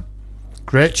hour,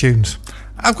 great tunes.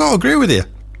 I've got to agree with you.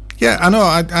 Yeah, I know.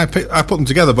 I put them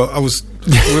together, but we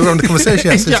were on the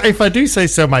conversation. Yeah, if I do say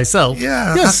so myself.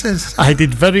 Yeah, yes, I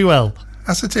did very well.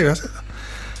 I said too. I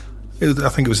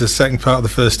think it was the second part of the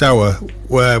first hour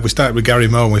where we started with Gary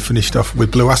Moore and we finished off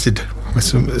with Blue Acid.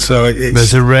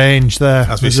 There's a range there.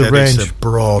 As we said, it's a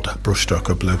broad brushstroke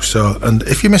of blues. So, and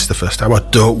if you missed the first hour,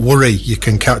 don't worry. You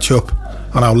can catch up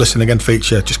on our Listen Again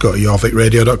feature. Just go to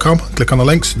jorvikradio.com, click on the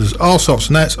links. There's all sorts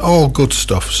of nets, all good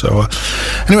stuff. So,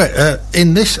 anyway,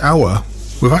 in this hour,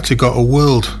 we've actually got a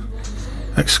world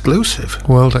exclusive.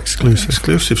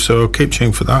 So keep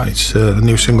tuned for that. It's the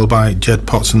new single by Jed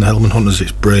Potts and the Hellman Hunters.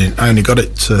 It's brilliant. I only got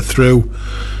it through,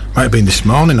 might have been this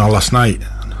morning or last night.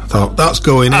 I thought, that's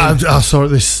going in. I saw it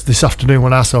this afternoon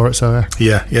when I saw it, so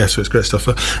yeah, so it's great stuff.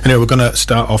 Anyway, we're going to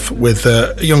start off with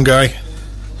a young guy.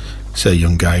 Say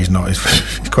young guy, he's not, he's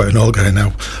quite an old guy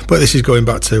now, but this is going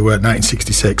back to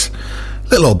 1966.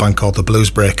 Little old band called the Blues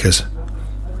Breakers,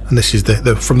 and this is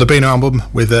the from the Beano album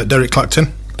with Derek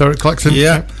Clacton,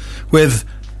 yeah, with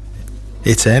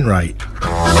It Ain't Right.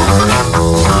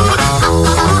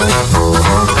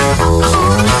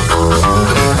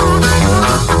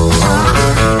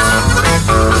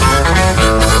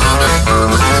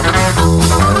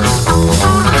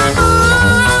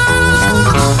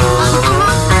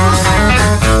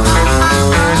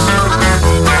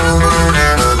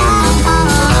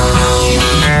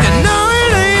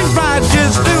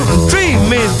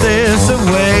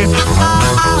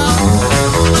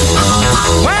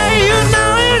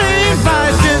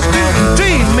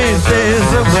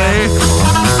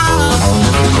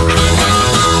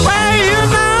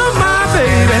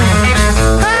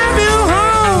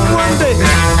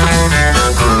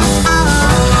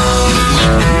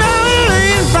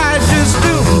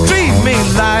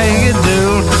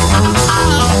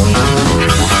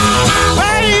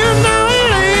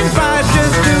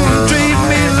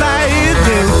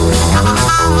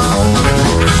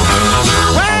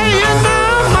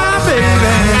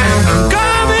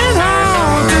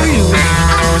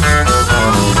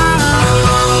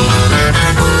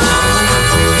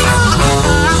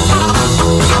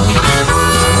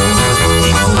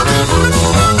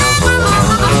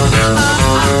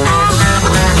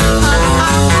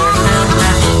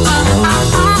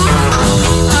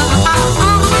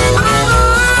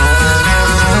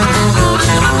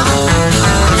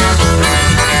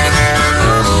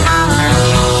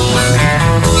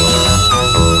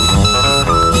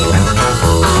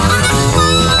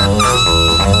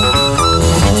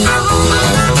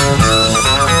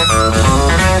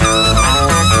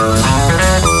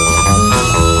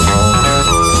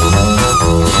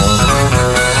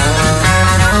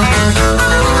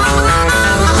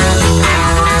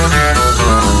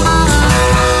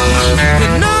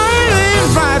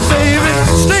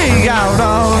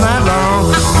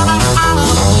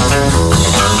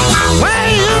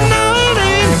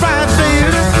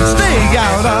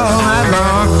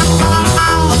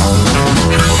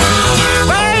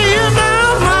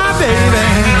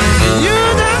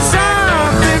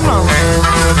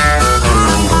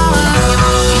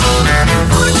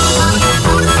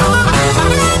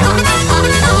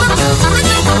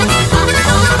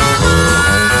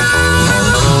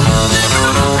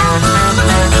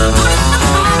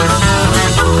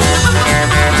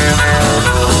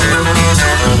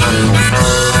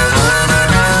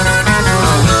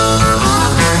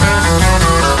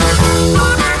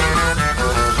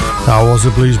 The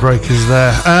Blues Breakers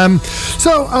there.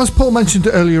 So, as Paul mentioned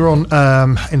earlier on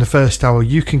in the first hour,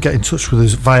 you can get in touch with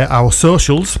us via our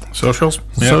socials,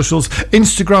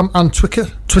 Instagram and Twitter,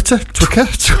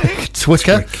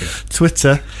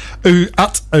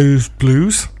 at Ooze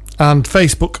Blues, and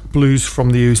Facebook Blues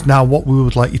from the Ooze. Now, what we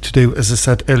would like you to do, as I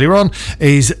said earlier on,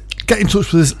 is get in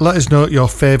touch with us. Let us know your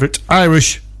favourite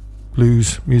Irish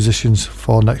blues musicians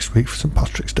for next week for St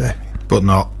Patrick's Day, but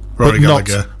not Rory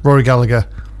Gallagher.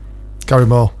 Gary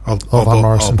Moore, or Van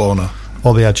Morrison, or Bono,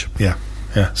 or The Edge. Yeah.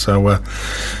 So,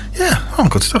 all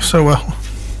good stuff. So,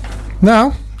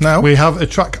 now we have a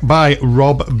track by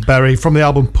Rob Berry from the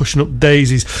album Pushing Up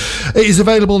Daisies. It is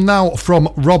available now from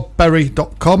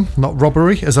robberry.com, not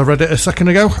robbery, as I read it a second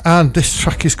ago. And this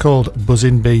track is called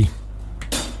Buzzin' Bee.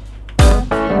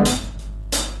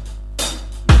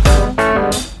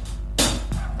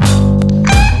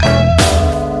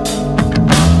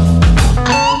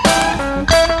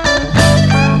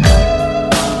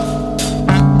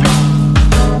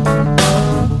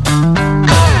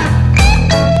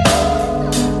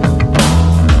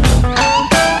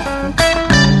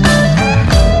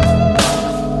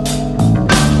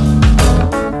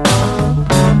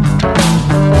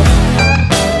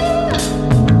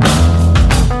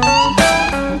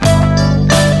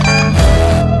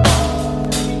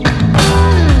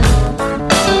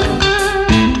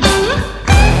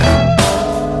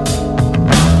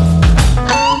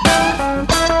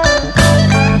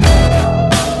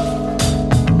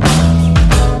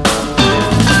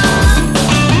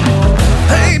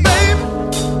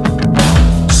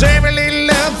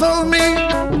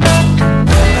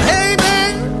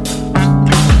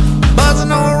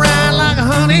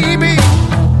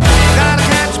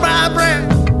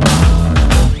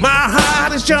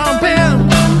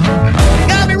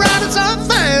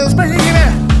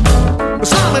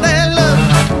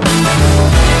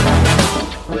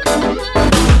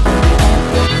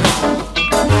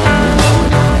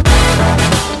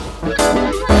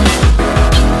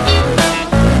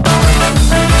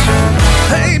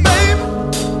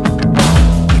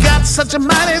 such a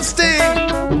mighty sting.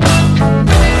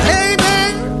 Hey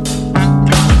man,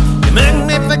 you make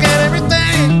me forget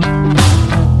everything.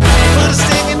 Put a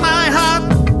sting in my heart,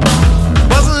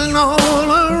 buzzing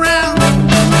all around.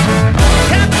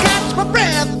 Can't catch my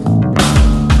breath,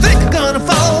 think I'm gonna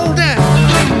fall down.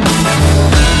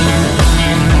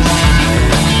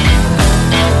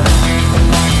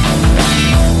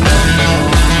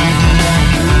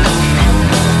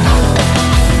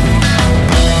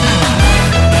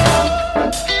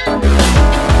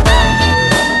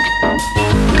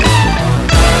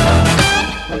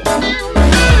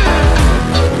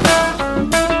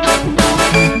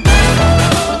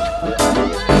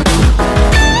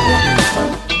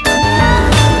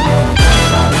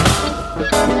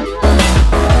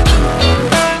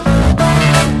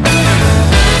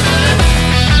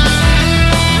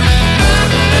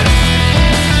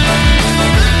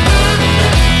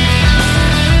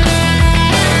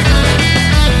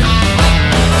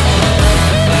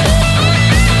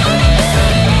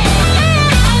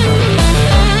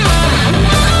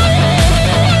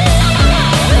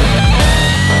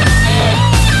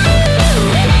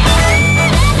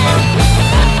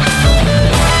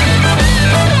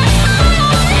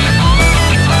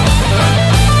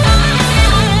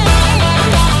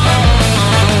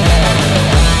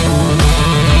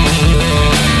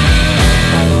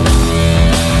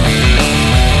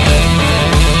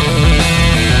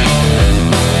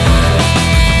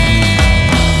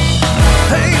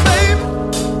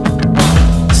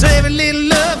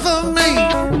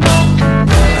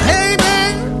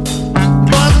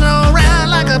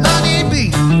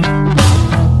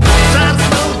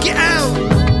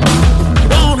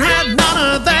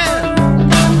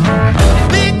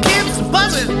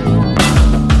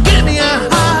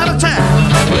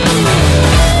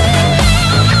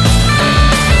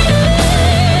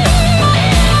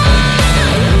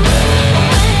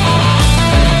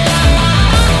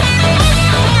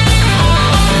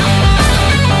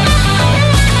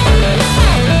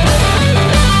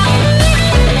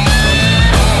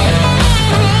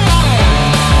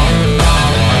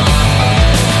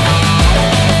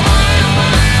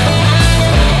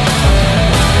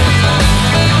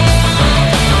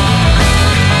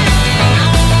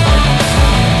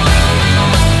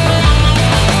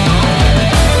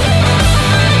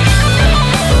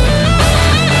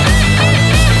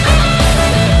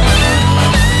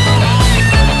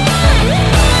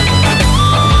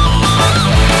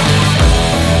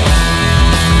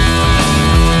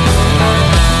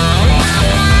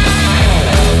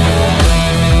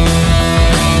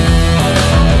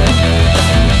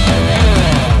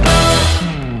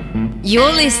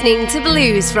 You're listening to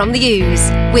Blues from the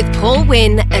Ooze with Paul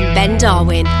Wynn and Ben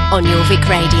Darwin on your Vic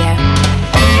Radio.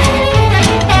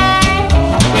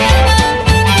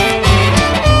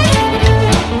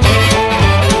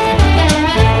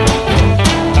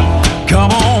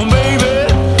 Come on,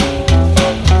 baby,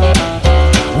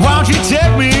 why don't you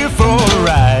take me for a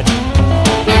ride?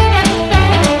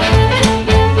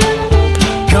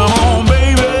 Come on,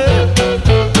 baby,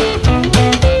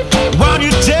 why don't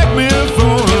you take me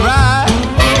for a ride?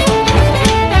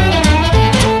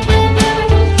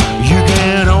 You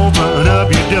can open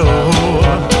up your door.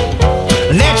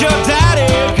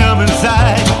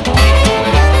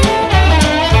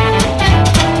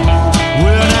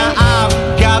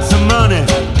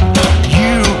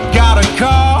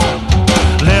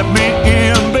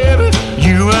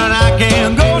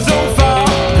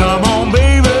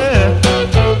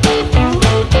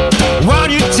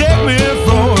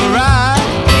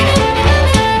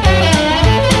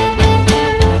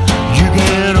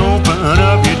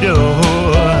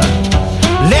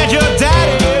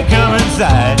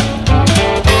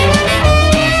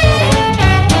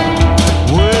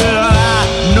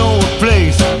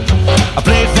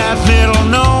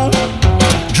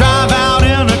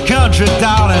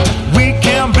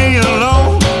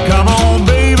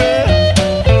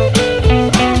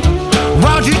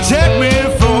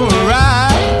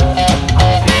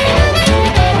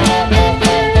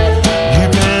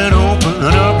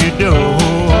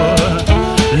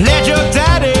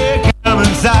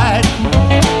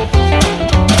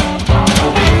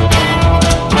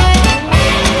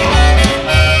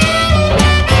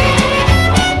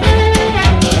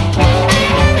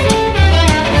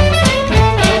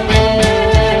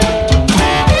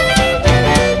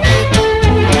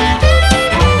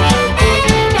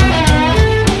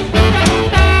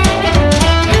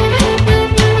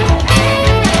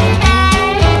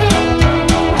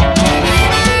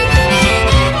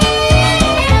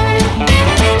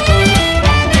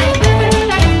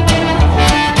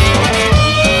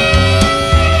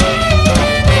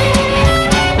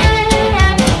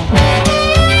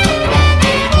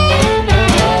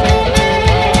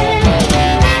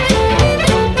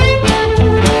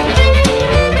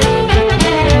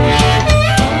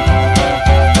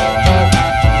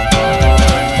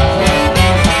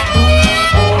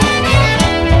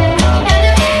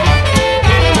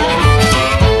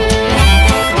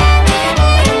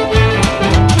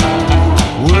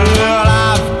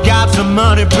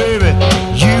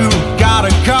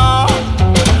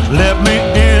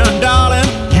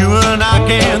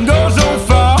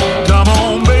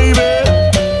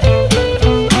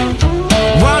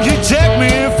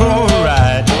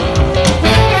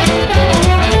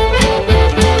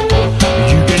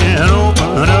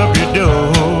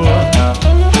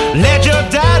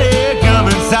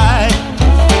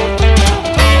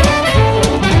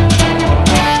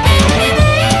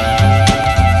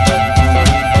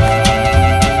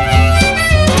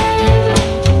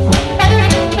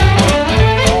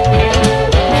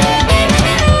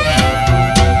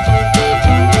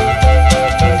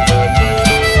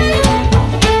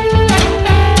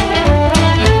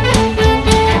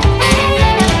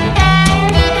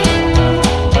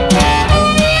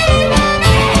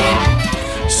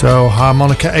 So,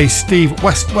 harmonica ace Steve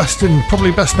Weston,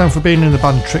 probably best known for being in the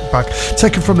band Trick Bag,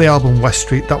 taken from the album West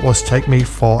Street. That was Take Me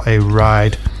For A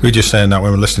Ride. We were just saying that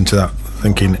when we were listening to that,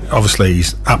 thinking, obviously,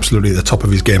 he's absolutely at the top of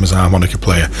his game as a harmonica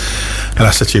player. And I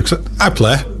said to you, because I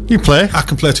play. You play? I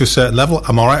can play to a certain level.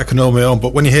 I'm all right, I can hold my own.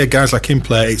 But when you hear guys like him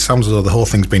play, it sounds as though the whole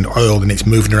thing's been oiled and it's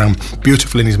moving around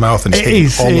beautifully in his mouth. And it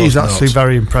is actually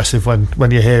very impressive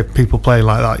when you hear people playing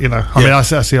like that, you know. I mean, I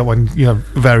see it when, you know,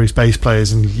 various bass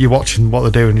players and you're watching what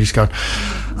they're doing and you're just going,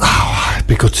 oh, it'd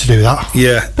be good to do that.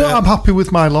 Yeah. But I'm happy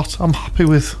with my lot. I'm happy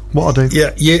with what I do.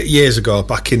 Yeah, years ago,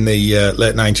 back in the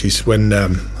late 90s, when,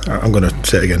 I'm going to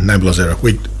say it again, 9 Below Zero.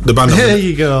 The band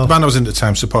I was in at the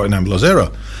time supporting 9 Below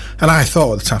Zero. And I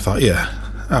thought at the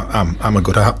time, I'm a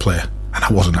good harp player. And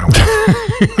I wasn't.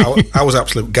 I was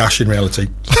absolute gash in reality.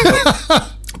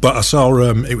 But I saw,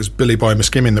 it was Billy Boy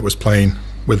Muskimmin that was playing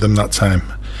with them that time.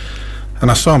 And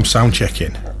I saw him sound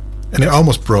checking. And it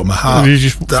almost broke my heart. Did you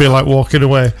just feel like walking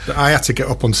away? I had to get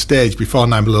up on stage before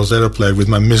 9 Below Zero played with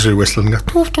my misery whistle and go.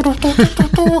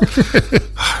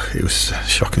 It was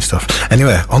shocking stuff.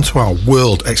 Anyway, on to our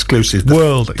world exclusive.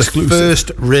 The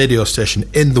first radio station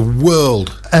in the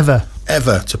world ever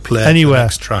to play anywhere. The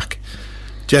next track.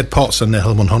 Jed Potts and the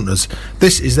Hillman Hunters.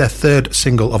 This is their third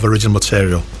single of original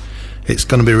material. It's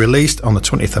going to be released on the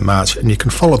 20th of March, and you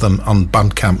can follow them on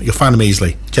Bandcamp. You'll find them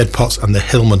easily. Jed Potts and the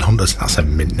Hillman Hunters. That's a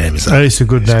mint name, isn't it? It's a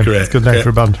good name. Great. It's a good name for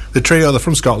a band. The trio, they're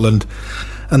from Scotland,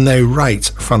 and they write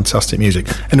fantastic music.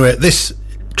 Anyway, this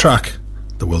track,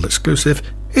 the world exclusive,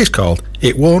 is called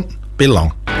It Won't Be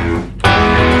Long.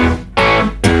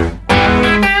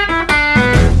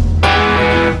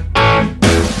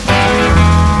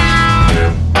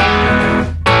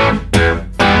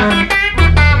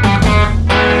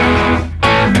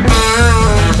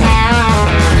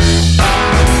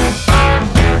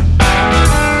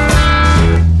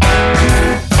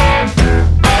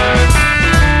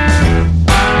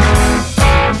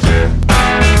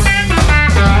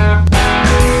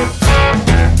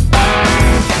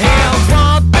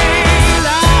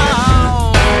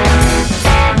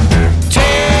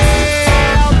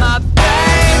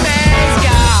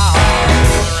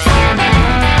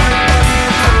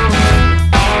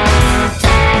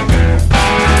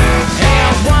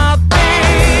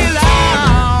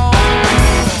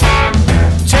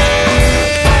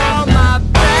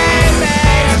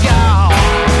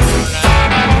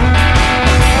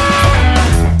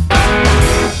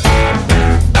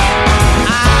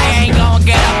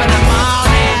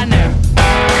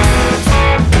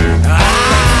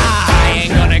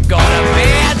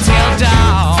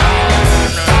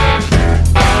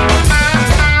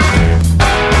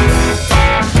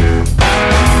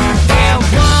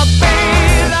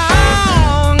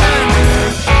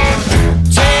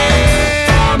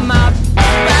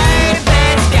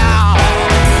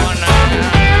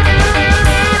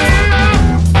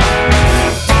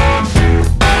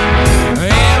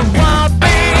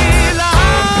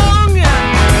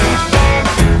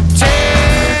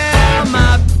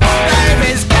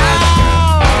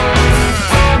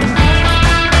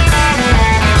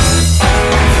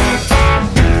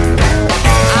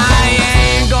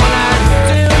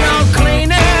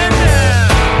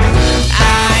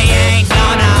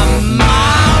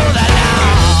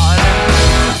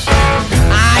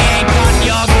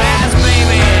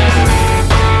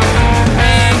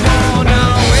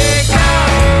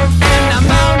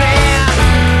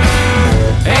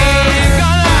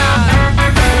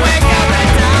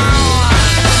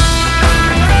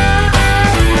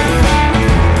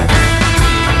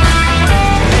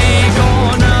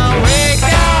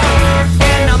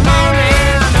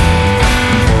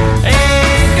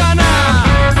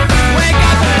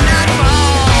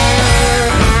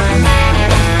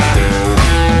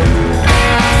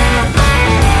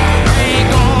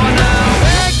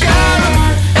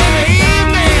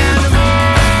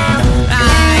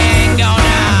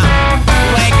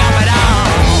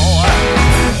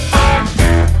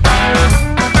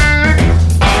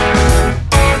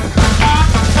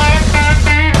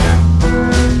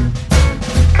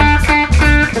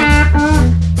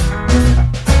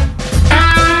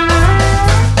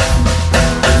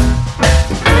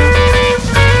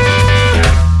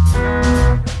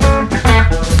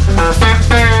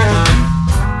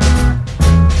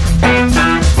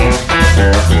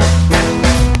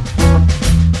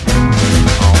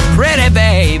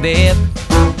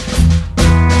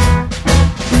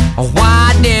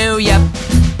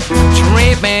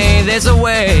 this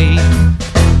away.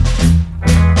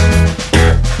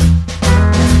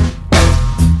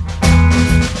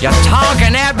 You're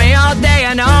talking at me all day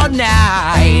and all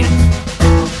night.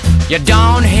 You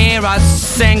don't hear a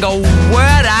single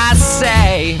word I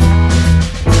say.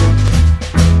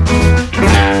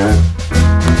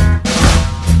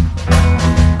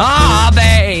 Oh,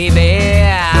 baby,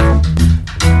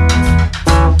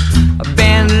 I've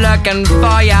been looking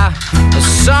for you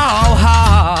so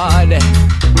hard.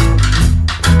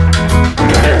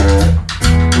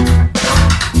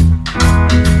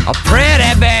 Oh,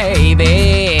 pretty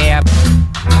baby,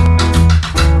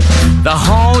 the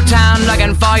whole town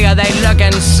looking for you, they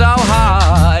looking so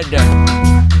hard.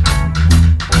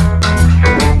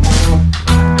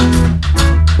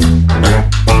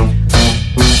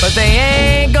 But they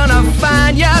ain't gonna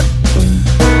find you,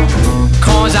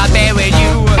 'cause I buried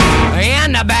you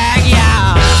in the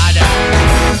backyard.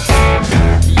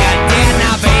 You're dead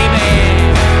now, baby.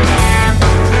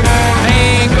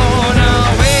 Ain't gonna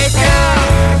wake up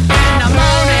in the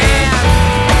morning.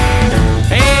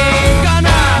 Ain't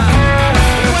gonna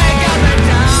wake up in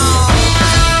town.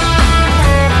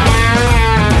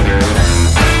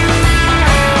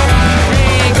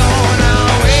 Ain't gonna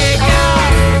wake up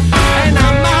in the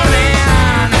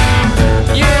morning.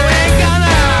 You ain't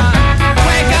gonna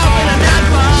wake up in a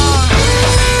nightmare.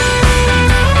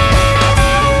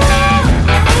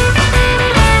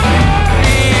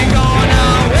 Ain't gonna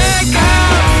wake up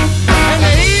in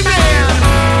the evening.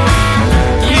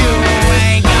 You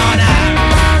ain't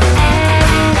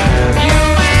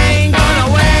gonna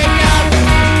wake up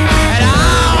at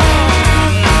all.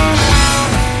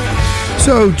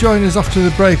 So join us after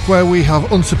the break, where we have,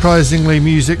 unsurprisingly,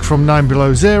 music from 9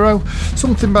 Below Zero,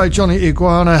 something by Johnny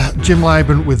Iguana, Jim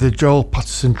Liben with the Joel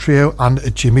Patterson Trio, and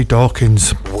Jimmy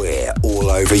Dawkins. We're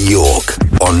all over York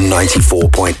on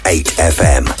 94.8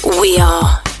 FM. We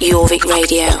are Jorvik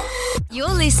Radio. You're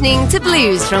listening to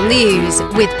Blues from the Ooze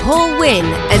with Paul Wynn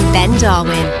and Ben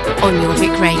Darwin on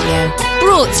Jorvik Radio.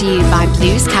 Brought to you by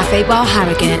Blues Cafe Bar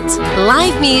Harrogate.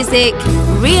 Live music,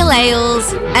 real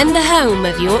ales, and the home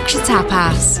of Yorkshire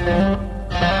tapas.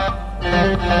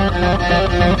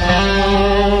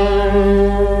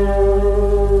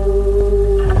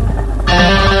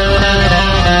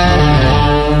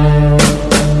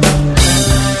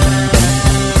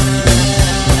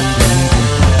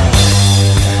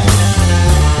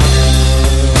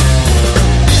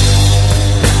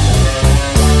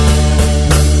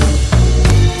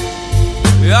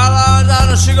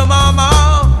 Sugar mama,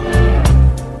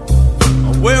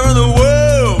 where in the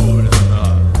world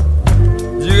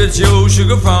did you get your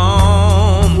sugar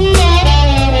from?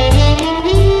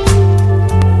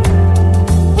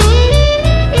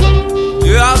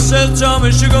 Yeah, I said, tell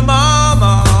me, sugar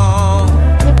mama,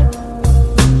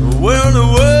 where in the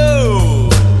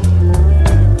world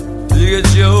did you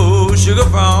get your sugar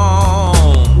from?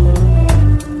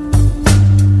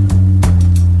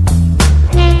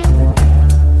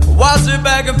 Was it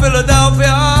back in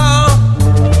Philadelphia?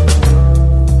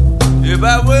 Yeah,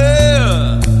 back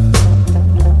where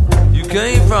you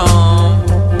came from.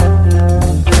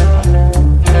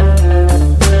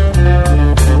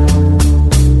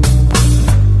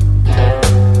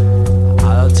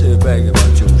 I'll tell you bragging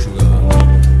about you, sugar.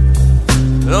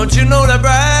 Don't you know they're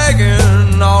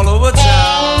bragging all over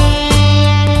town?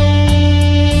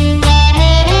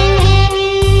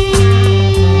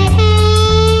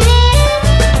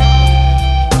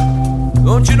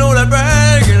 Don't you know they're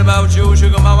bragging about you,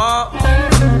 sugar mama?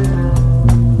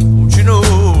 Don't you know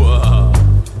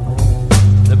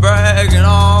they're bragging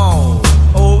all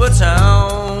over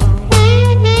town?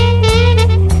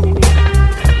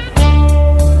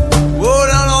 Oh,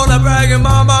 down on the bragging,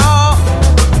 mama.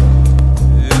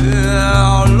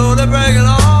 Yeah, Lord, they're bragging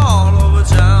all over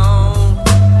town.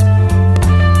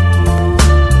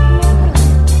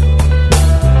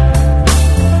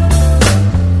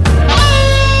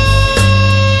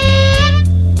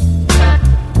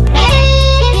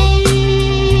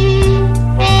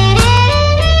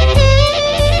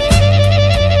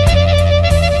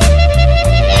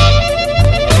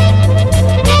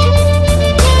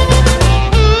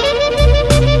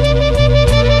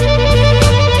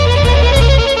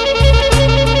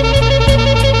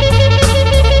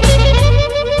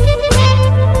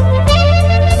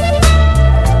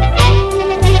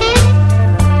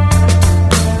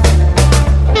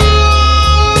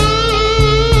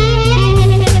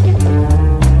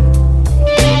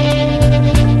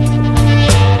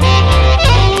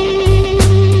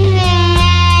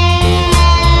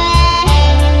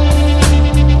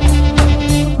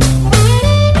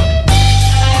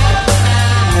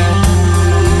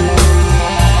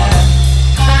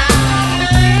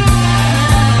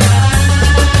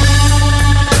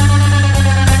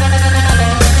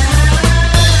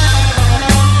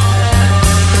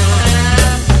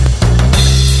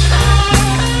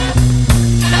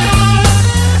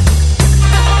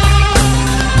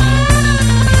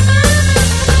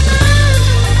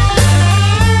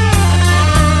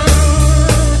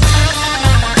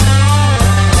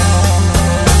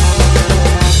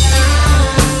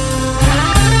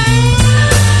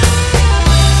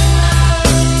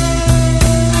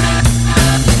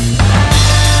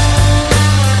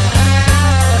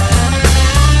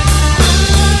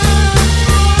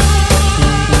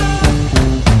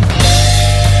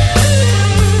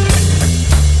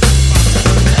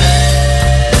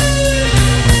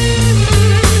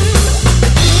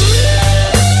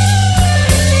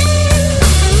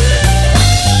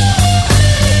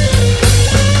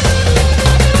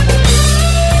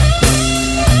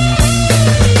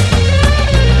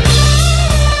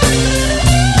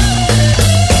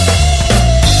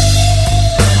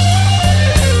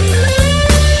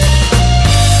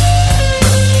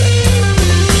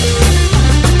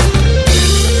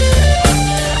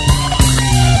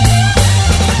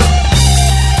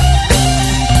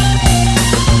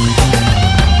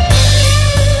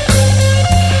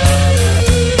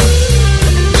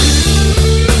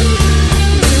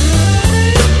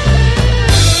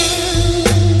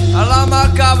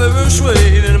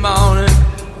 sweet in the morning.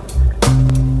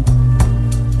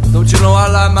 Don't you know I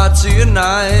like my tea at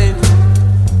night?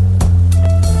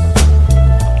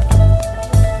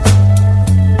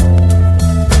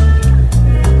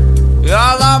 Yeah,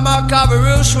 I like my coffee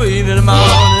real sweet in the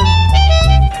morning.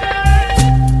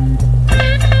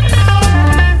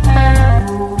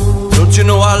 Don't you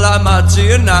know I like my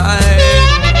tea at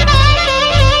night?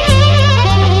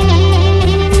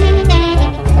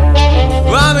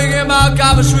 Well, me get my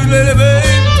coffee, sweet lady, babe.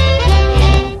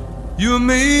 You and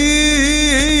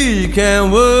me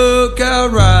can work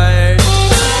out right.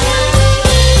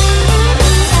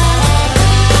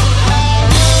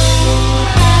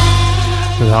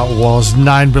 That was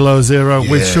 9 Below Zero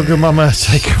with Sugar Mama,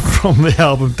 taken from the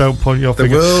album Don't Point Your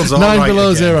Finger. The world's all 9 right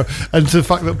Below again. Zero, and to the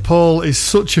fact that Paul is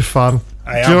such a fan.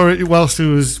 Whilst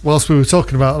we were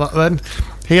talking about that, then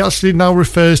he actually now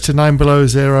refers to 9 Below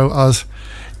Zero as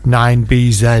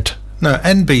 9BZ. No,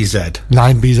 NBZ.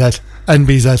 9BZ.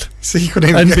 NBZ. See, you couldn't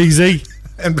even NBZ.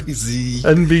 NBZ.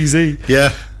 NBZ.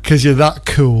 Yeah. Because you're that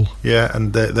cool. Yeah,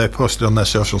 and they posted on their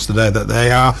socials today that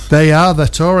they are. They're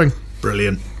touring.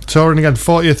 Brilliant. Touring again,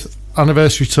 40th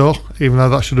anniversary tour, even though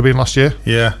that should have been last year.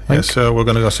 Yeah, so we're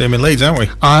going to go see him in Leeds, aren't we?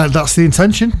 That's the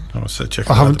intention. Check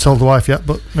I haven't told the wife yet,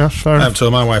 but yeah, fair enough. I haven't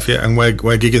told my wife yet, and we're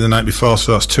gigging the night before,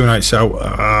 so that's 2 nights out.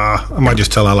 I might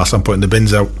just tell our lass I'm putting the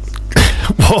bins out.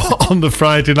 On the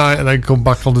Friday night and then come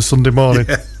back on the Sunday morning.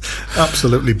 Yeah,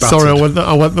 absolutely battered. Sorry, I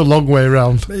went the long way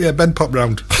round. Yeah, Ben popped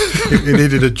round. he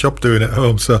needed a job doing at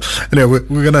home. So anyway,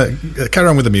 we're going to carry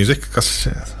on with the music because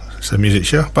it's a music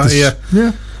show. But yeah,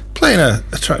 playing a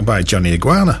track by Johnny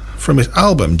Iguana from his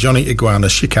album Johnny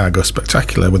Iguana's Chicago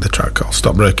Spectacular with the track called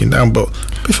Stop Breaking Down. But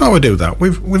before we do that,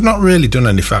 we've not really done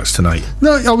any facts tonight.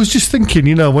 No, I was just thinking,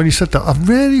 when you said that, I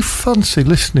really fancy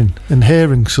listening and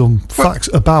hearing some facts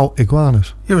about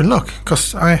iguanas. You're in luck,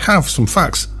 because I have some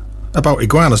facts about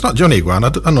iguanas. Not Johnny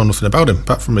Iguana, I know nothing about him,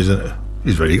 apart from he's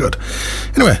very good.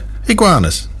 Anyway,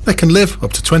 iguanas, they can live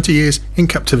up to 20 years in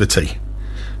captivity.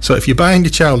 So if you're buying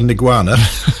your child an iguana,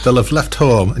 they'll have left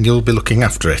home and you'll be looking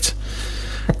after it.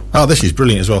 Oh, this is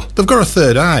brilliant as well. They've got a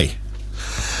third eye.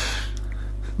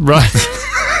 Right.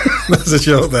 That's a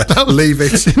joke there. Leave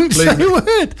it. Say a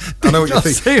word. I know what you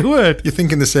think. Say a word. You're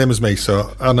thinking the same as me,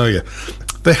 so I know you.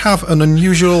 They have an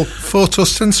unusual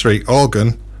photosensory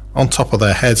organ on top of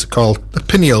their heads called the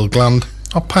pineal gland.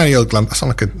 Or pineal gland. I sound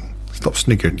like a... Stop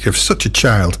sniggering. You're such a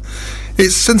child.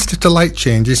 It's sensitive to light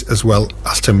changes as well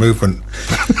as to movement.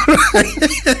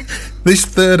 This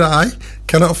third eye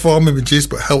cannot form images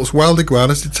but helps wild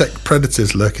iguanas detect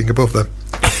predators lurking above them.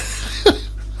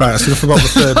 Right, that's enough about the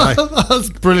third eye. That's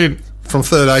brilliant. From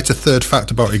third eye to third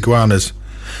fact about iguanas.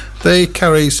 They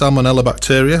carry salmonella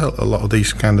bacteria, a lot of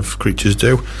these kind of creatures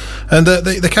do, and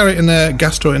they carry it in their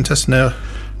gastrointestinal...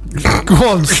 Go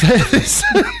on, say this.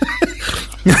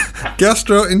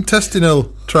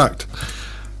 Gastrointestinal tract.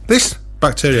 This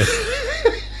bacteria...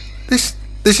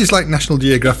 This is like National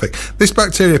Geographic. This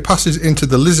bacteria passes into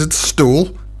the lizard's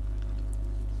stool,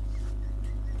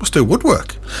 must do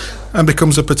woodwork, and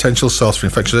becomes a potential source for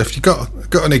infection. If you've got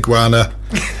an iguana,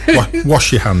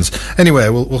 wash your hands. Anyway,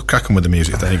 we'll crack on with the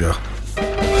music. There you go.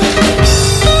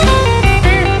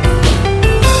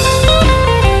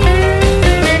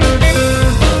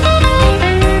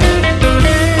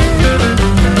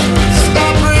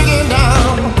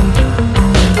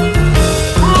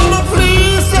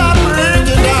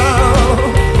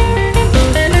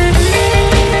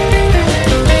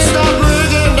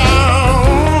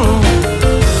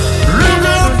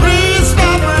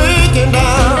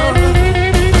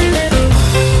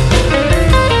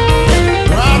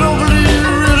 I don't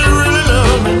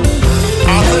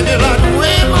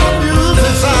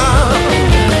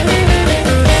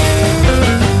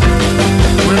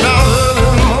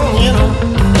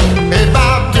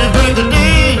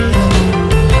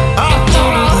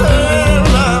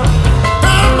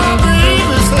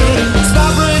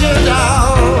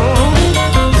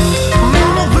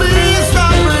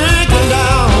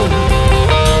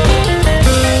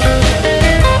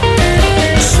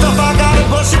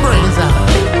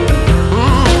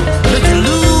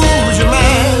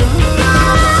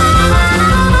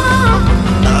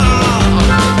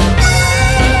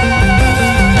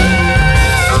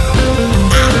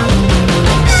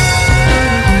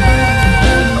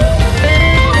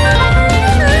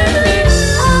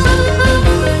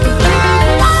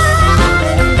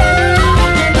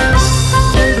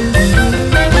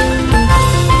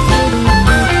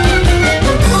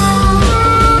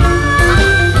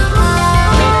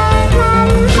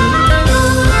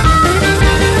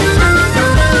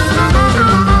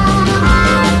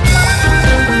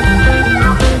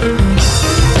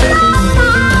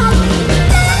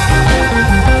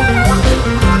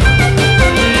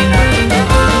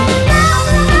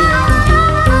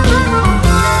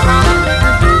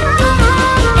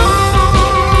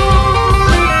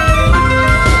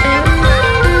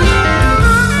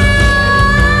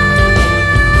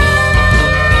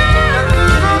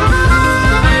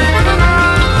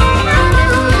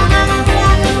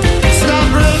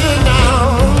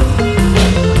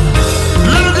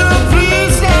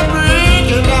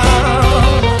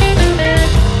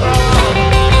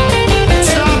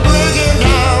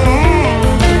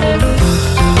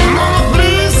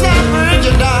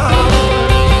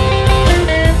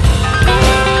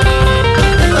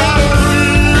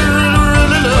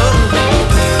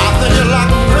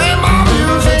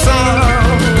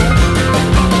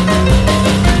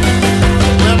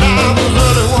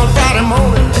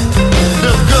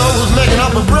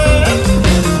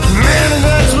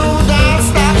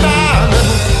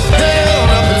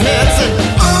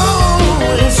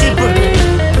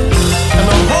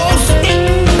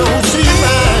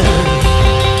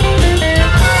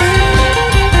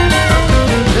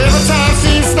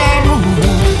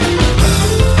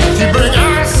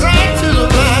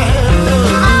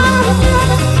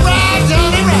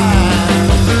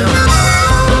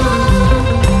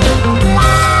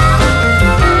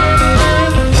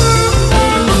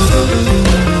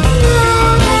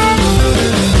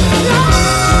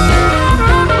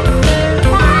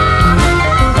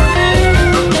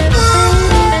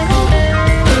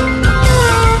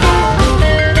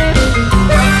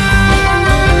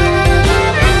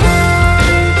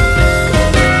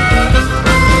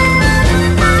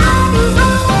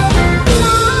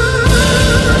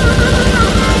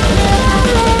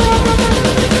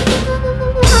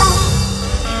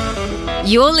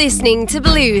You're listening to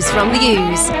Blues from the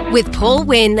Ooze with Paul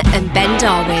Wynn and Ben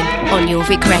Darwin on your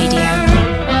Vic Radio.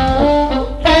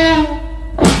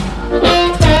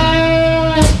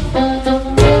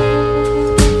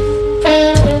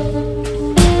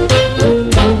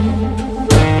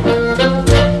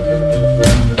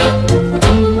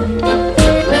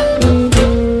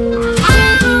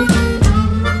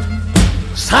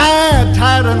 Sad,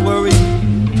 tired, and worried.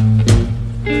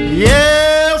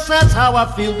 Yes, that's how I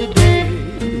feel today.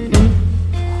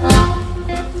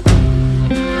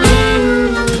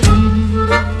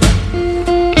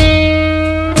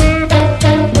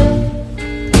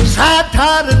 Sad,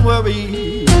 tired, and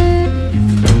worried.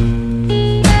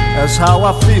 That's how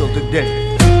I feel today.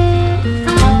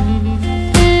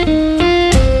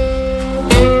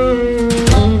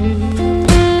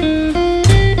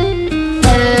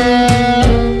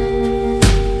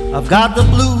 I've got the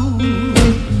blues,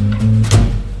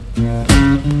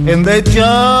 and they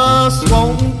just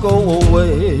won't go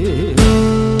away.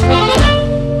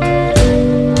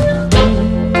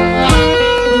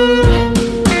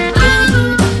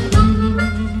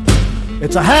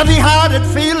 It's a heavy-hearted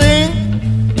feeling,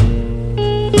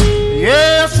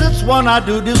 yes, it's one I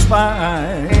do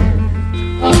despise.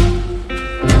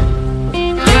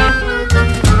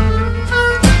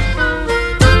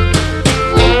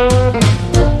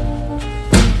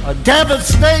 A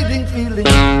devastating feeling,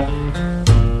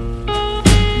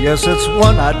 yes, it's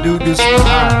one I do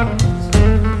despise.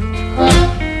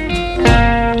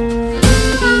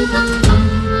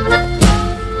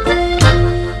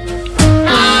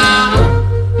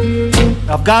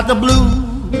 I've got the blues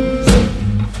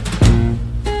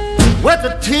with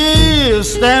the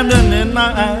tears standing in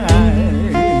my eyes.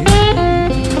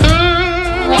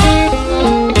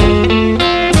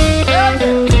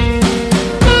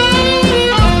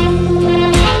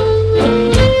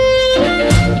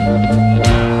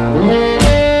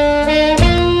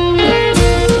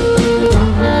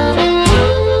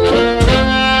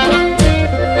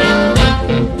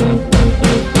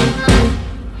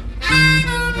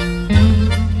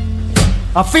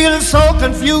 I'm feeling so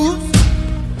confused.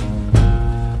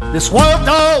 This world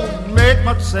don't make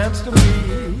much sense to me.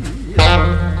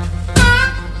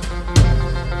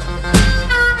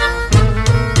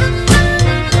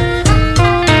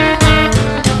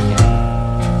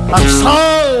 I'm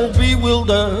so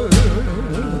bewildered.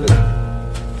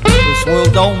 This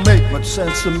world don't make much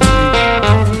sense to me.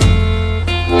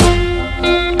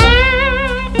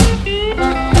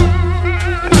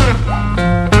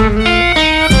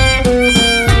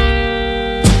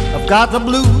 Got the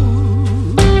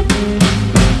blues,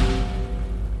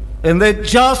 and they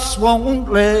just won't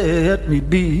let me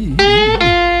be.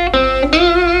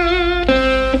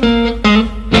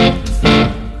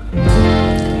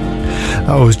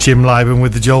 That was Jim Liben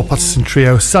with the Joel Patterson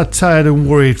Trio, Sad, Tired and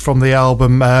Worried, from the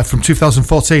album from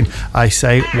 2014, I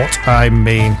Say What I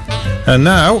Mean. And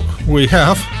now we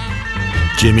have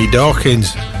Jimmy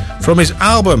Dawkins from his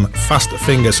album Fast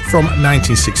Fingers from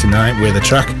 1969 with the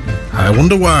track I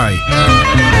Wonder Why.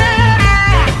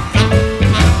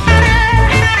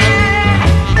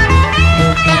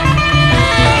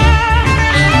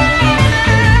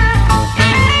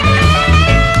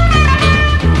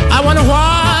 I wonder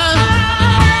why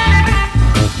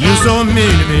you so mean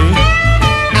to me.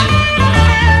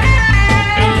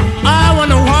 I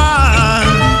wonder why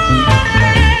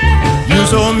you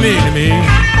so mean to me.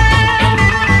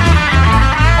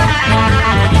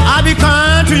 I be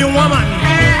kind to you, woman.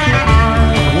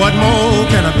 What more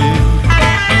can I be?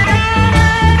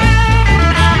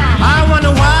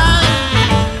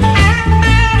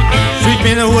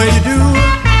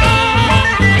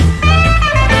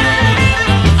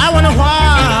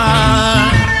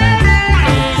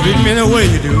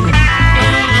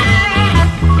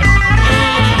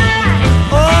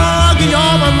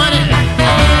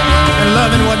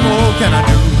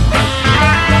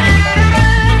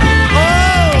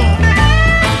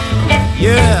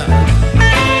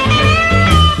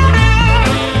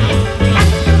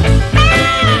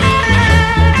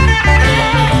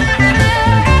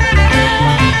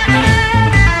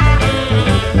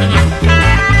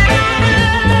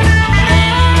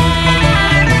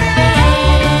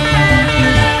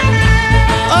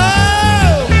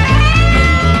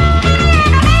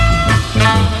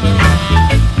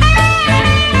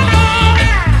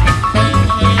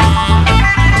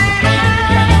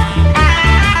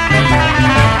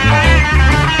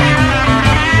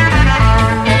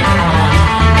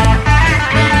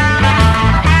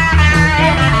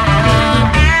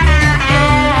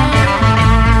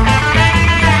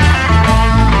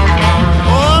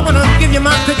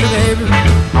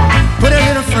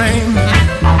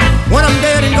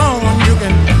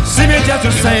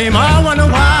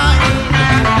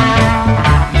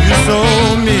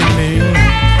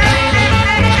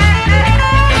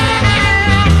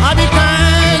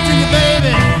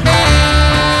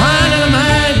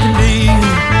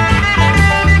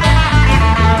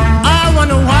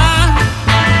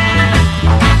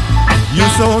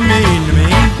 so mean to me.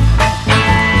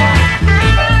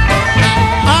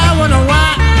 I wonder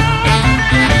why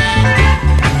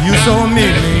you so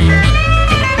mean to me.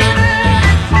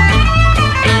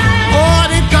 Oh, I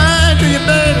be kind to you,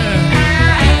 baby.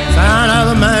 Sign of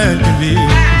a man to be.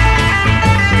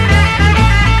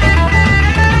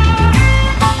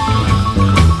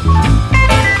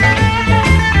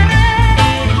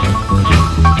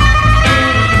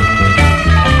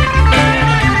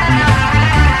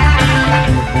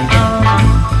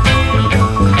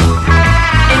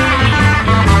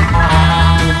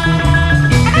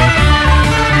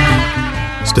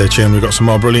 Stay tuned, we've got some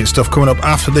more brilliant stuff coming up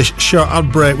after this short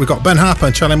ad break. We've got Ben Harper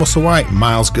and Charlie Musselwhite,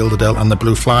 Miles Gilderdale and the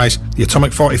Blue Flies, the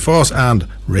Atomic 44s and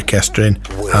Rick Estrin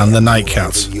and the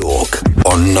Nightcats. York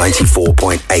on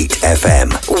 94.8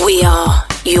 FM. We are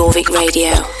Jorvik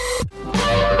Radio.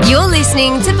 You're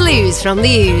listening to Blues from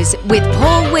the Ooze with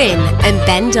Paul Wynn and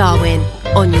Ben Darwin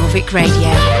on Jorvik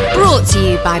Radio. Brought to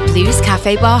you by Blues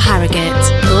Cafe Bar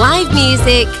Harrogate. Live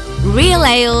music, real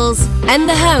ales, and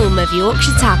the home of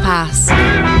Yorkshire Tapas.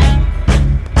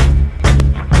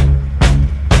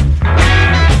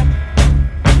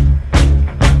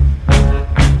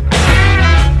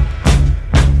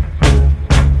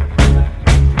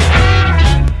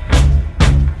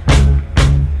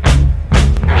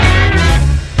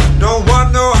 Don't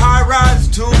want no high-rise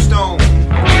tombstone.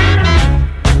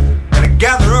 Gotta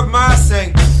gather up my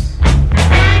saints.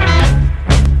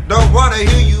 Don't wanna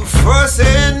hear you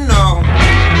fussing, no.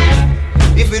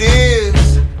 If it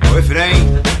is, or if it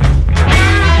ain't.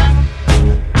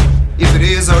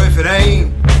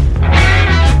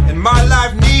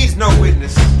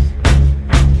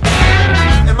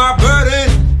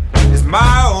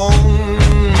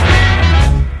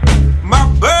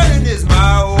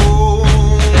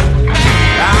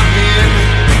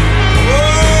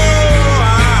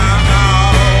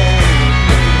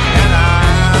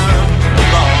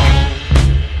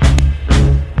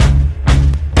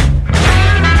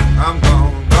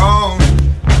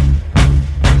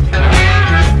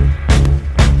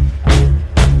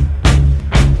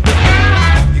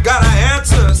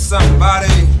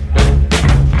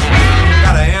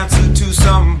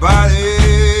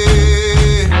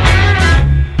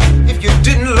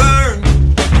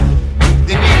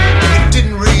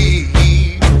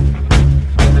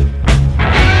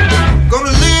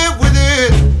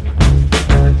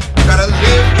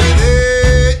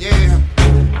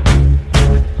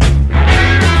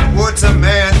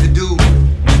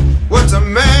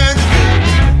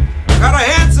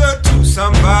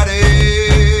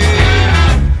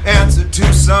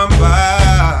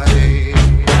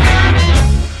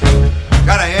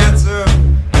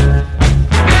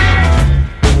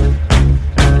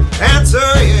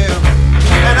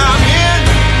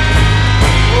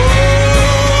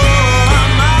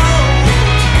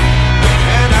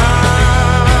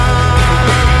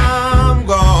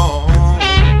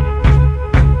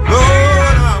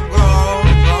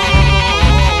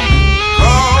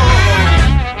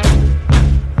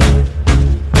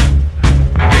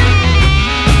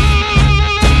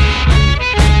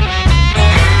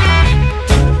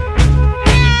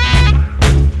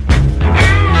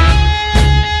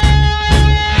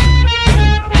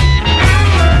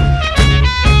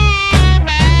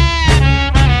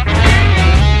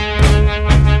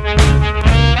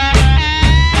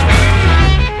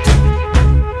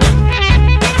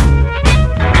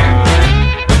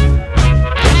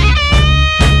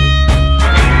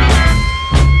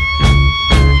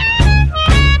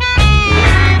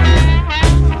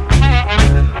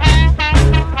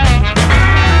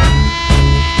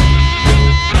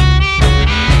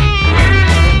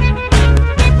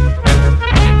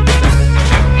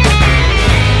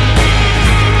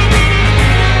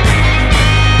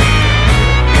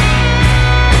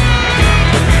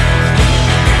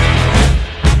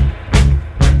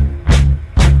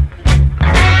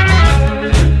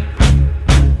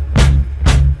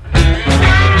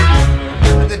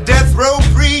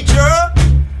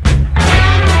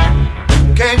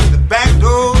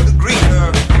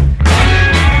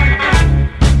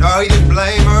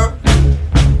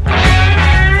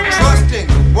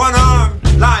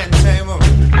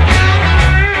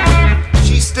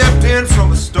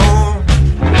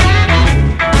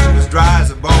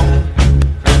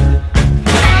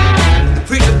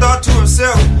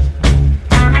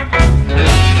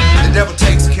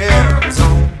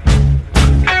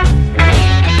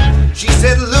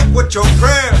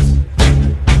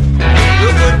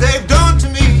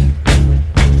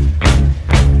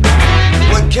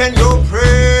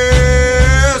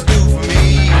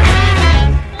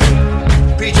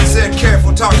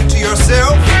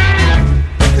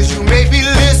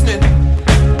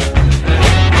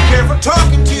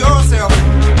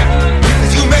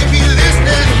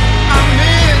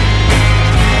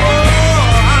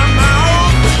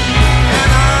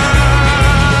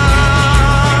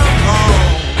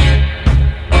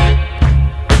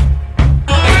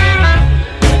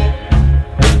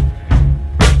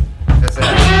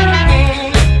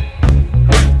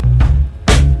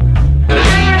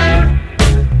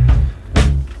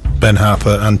 Ben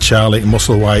Harper and Charlie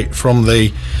Musselwhite from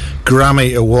the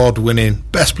Grammy Award-winning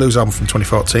Best Blues Album from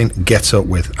 2014, Get Up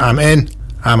With. I'm in,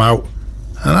 I'm out,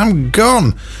 and I'm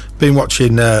gone. Been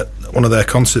watching one of their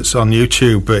concerts on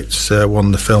YouTube. It's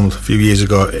one they filmed a few years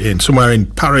ago somewhere in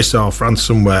Paris or France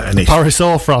somewhere. And Paris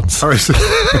or France? Paris.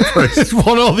 It's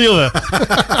one or the other.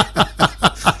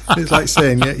 It's like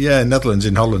saying, yeah, Netherlands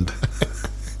in Holland.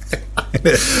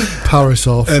 Paris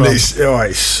or France. And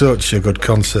it's such a good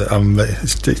concert.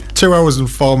 It's 2 hours and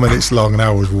 4 minutes long, and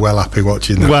I was well happy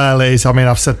watching that. Well, it is. I mean,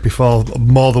 I've said before,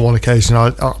 more than one occasion,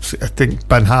 I think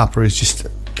Ben Harper is just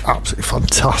absolutely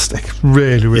fantastic.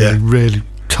 Really, really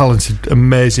talented,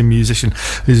 amazing musician.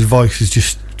 His voice is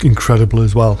just incredible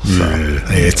as well.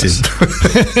 It is.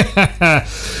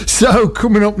 So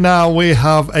coming up now, we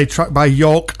have a track by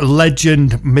York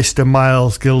legend Mr.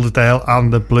 Miles Gilderdale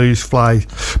and the Blue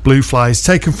Flies,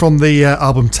 taken from the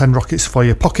album 10 Rockets for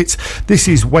Your Pockets. This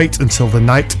is Wait Until the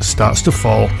Night Starts to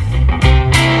Fall.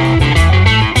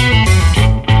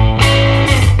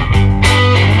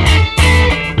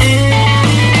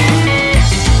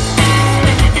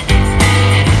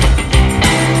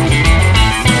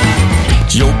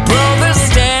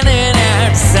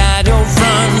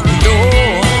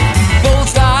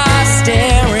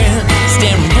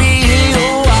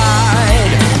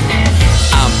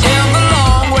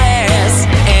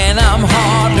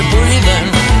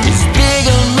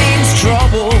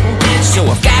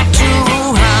 I've got to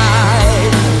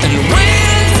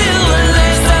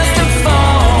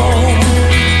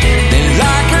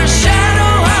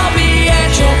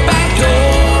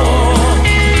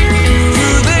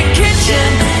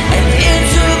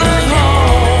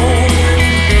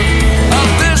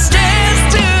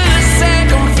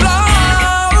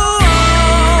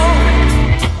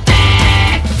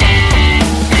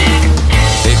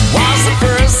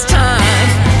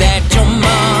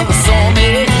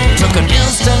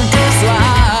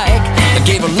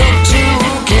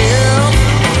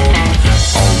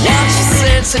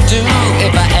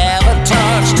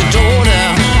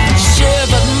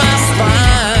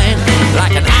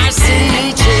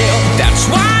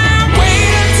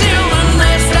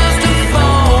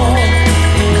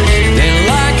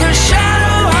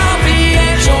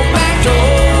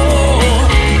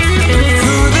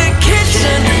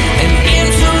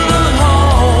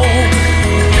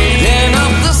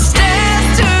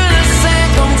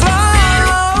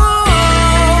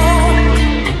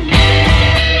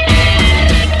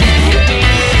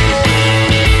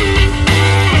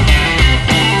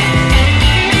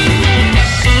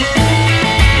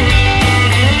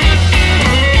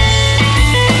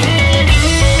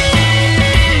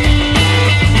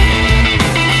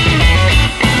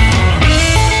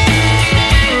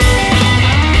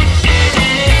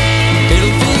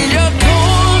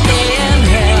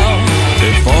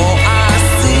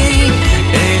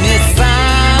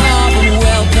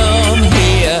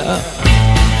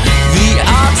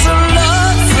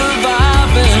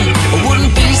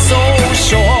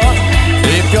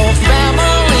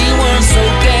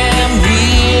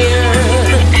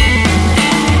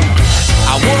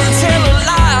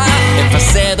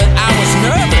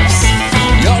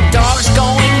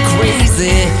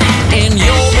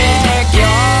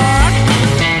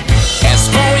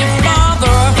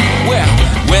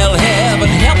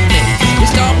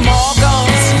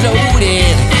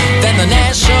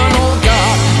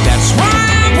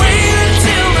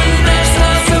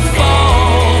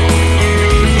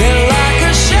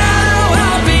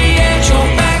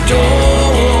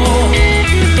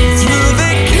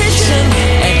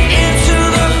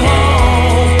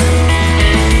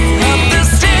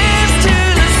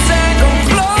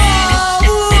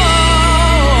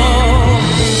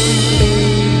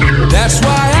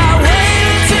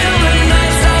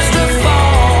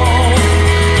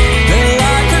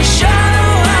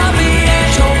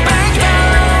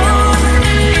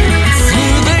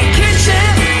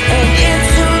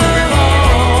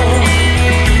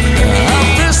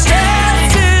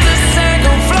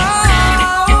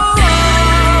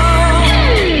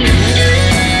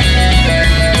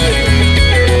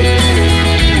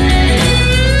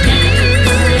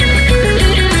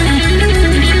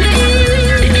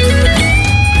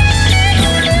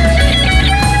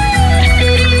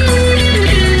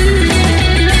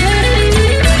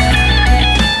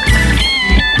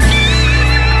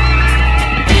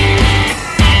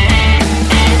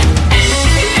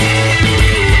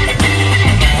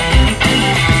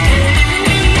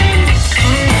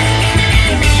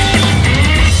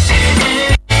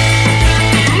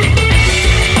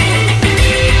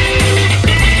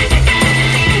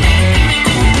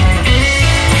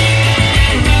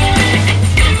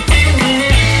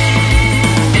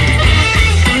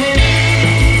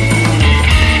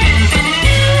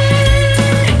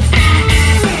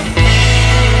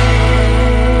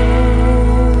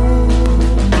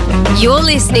You're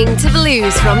listening to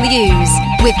Blues from the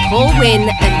Ooze with Paul Wynn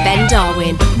and Ben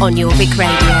Darwin on your Vic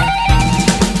Radio.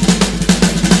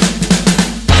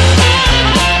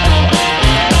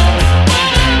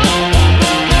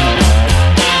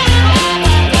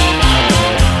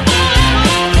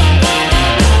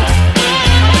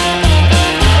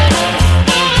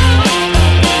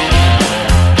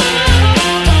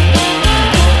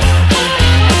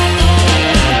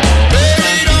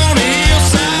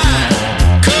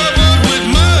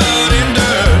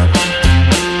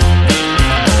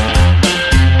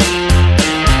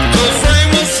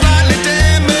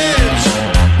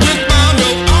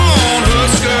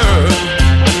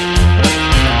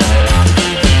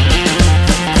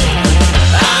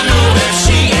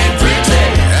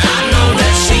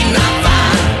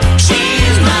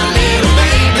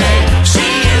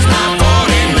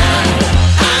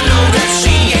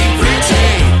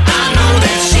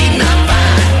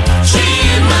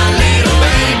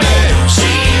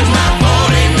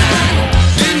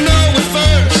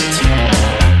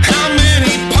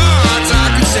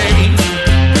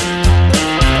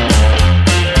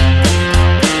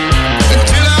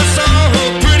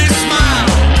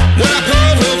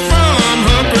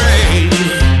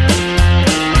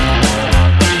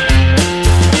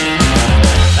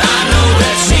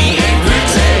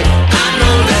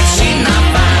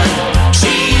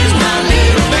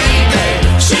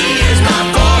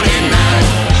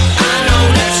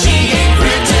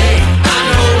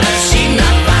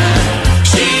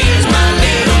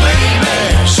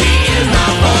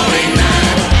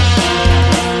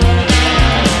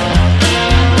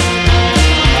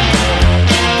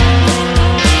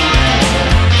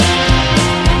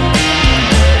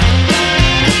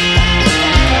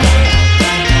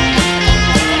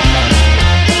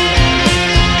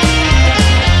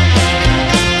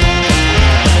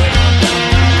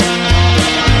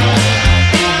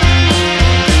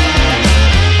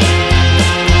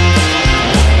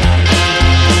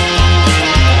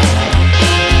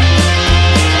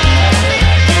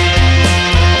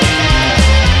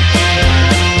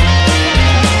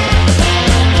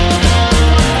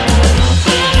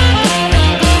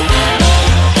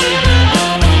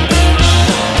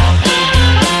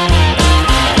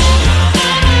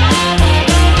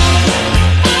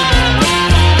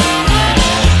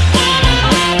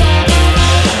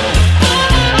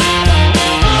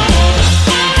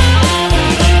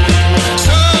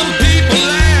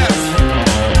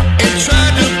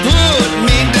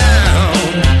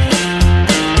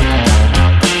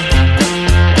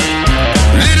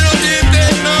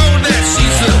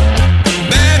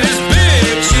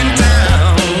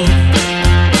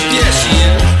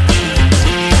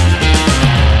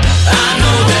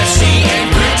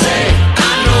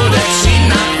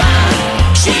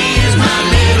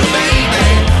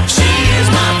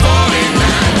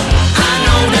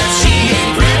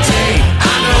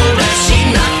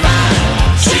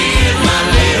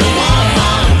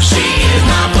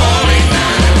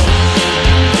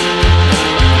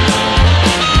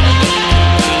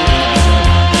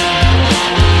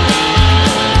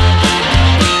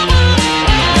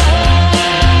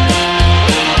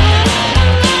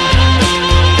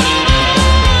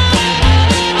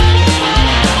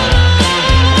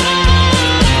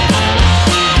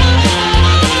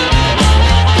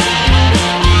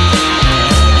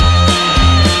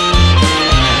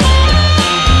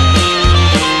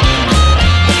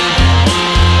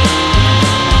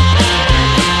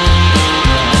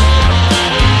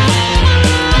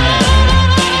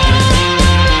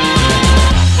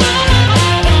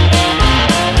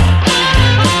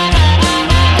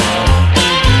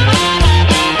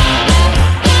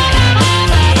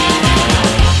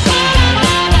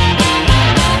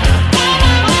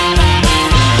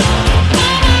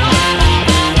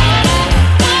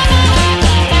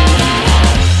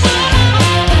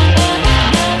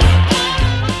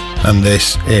 And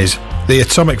this is the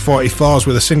Atomic 44s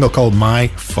with a single called My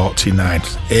 49.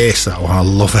 Ace, that one. I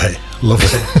love it. Love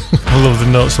it. I love the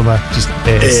notes on that. Just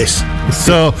ace.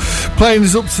 So, playing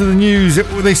us up to the news,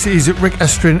 this is Rick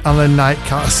Estrin and the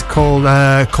Nightcats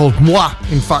called Moi,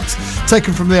 in fact,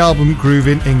 taken from the album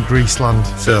Grooving in Greaseland.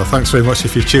 So, thanks very much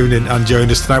if you've tuned in and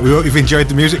joined us tonight. We hope you've enjoyed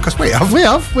the music, because we have.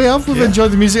 We've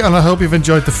enjoyed the music, and I hope you've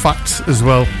enjoyed the facts as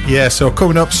well. Yeah, so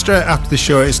coming up straight after the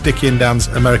show, it's Dickie and Dan's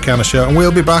Americana Show, and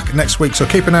we'll be back next week, so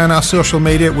keep an eye on our social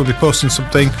media. We'll be posting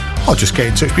something, or just get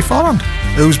in touch beforehand.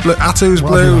 Who's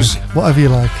Blues. Whatever you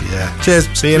like. Yeah. Cheers.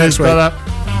 See you next week. Bye.